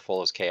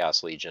powerful as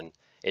Chaos Legion.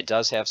 It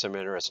does have some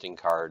interesting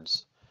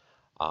cards.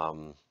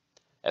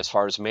 As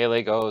far as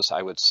melee goes,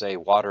 I would say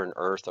Water and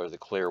Earth are the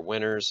clear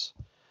winners.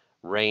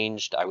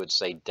 Ranged, I would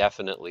say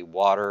definitely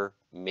Water,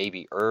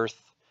 maybe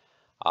Earth.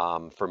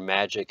 For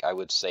Magic, I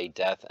would say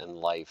Death and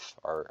Life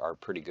are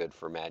pretty good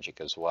for Magic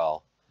as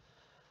well.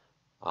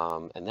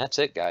 And that's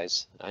it,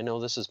 guys. I know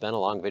this has been a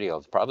long video.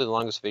 It's probably the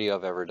longest video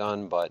I've ever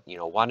done, but you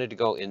know, wanted to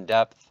go in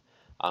depth,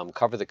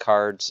 cover the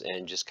cards,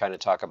 and just kind of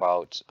talk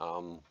about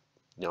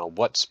you know,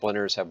 what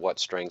splinters have what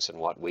strengths and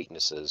what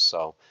weaknesses.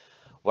 So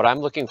what I'm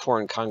looking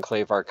for in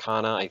Conclave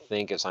Arcana, I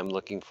think, is I'm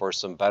looking for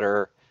some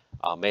better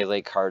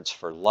melee cards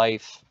for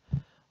life.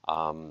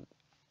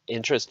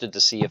 Interested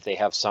to see if they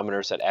have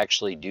summoners that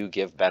actually do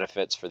give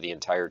benefits for the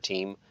entire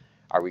team.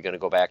 Are we going to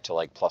go back to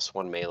like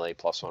 +1 melee,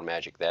 +1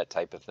 magic, that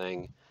type of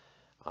thing?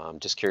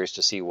 Just curious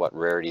to see what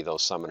rarity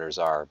those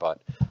summoners are. But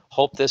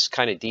hope this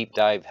kind of deep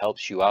dive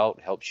helps you out,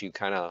 helps you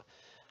kind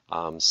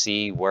of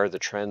see where the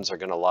trends are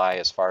going to lie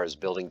as far as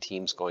building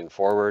teams going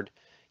forward.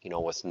 You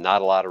know, with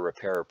not a lot of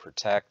repair or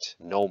protect,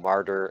 no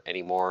martyr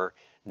anymore,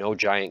 no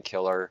giant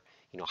killer.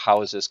 You know,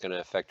 how is this going to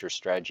affect your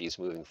strategies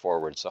moving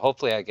forward? So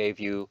hopefully I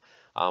gave you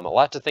A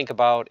lot to think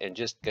about, and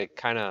just to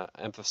kind of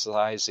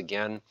emphasize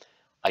again,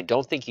 I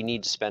don't think you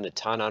need to spend a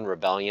ton on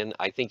Rebellion.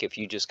 I think if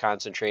you just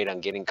concentrate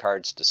on getting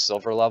cards to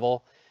silver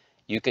level,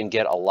 you can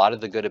get a lot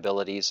of the good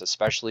abilities,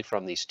 especially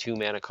from these 2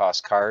 mana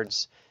cost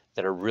cards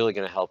that are really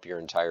going to help your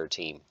entire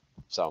team.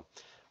 So,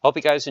 hope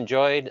you guys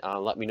enjoyed.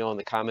 Let me know in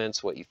the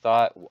comments what you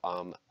thought.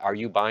 Are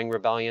you buying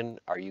Rebellion?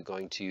 Are you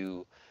going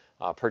to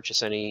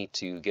purchase any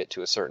to get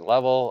to a certain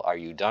level? Are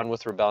you done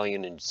with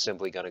Rebellion and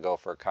simply going to go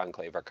for a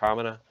Conclave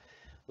Arcana?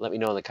 Let me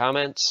know in the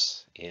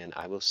comments, and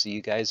I will see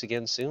you guys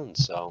again soon.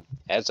 So,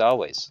 as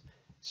always,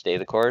 stay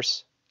the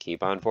course,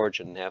 keep on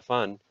forging, and have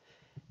fun.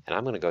 And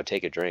I'm going to go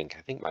take a drink.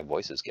 I think my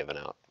voice is giving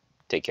out.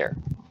 Take care.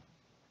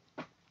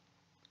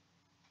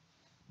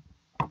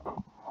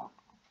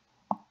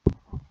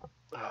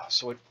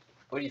 So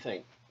what do you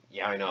think?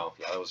 Yeah, I know.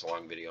 Yeah, that was a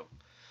long video.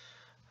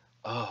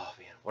 Oh,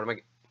 man. What am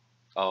I...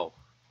 Oh.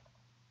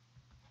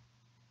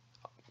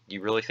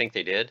 You really think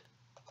they did?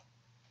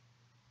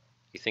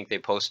 You think they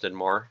posted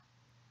more?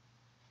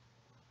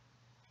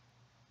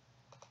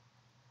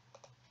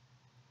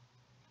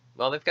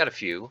 Well, they've got a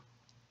few.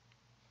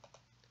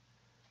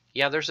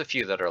 Yeah, there's a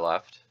few that are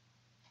left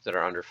that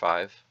are under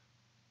 5.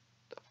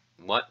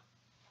 What?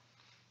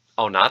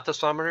 Oh, not the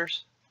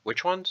summoners?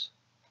 Which ones?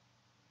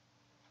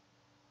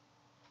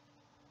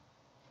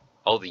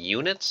 Oh, the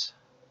units?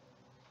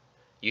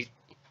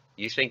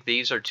 You think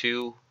these are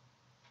too...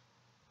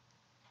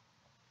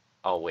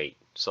 Oh, wait.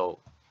 So,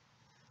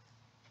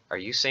 are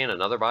you saying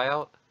another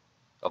buyout?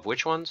 Of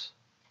which ones?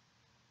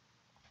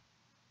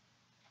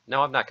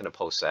 No, I'm not going to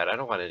post that. I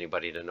don't want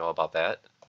anybody to know about that.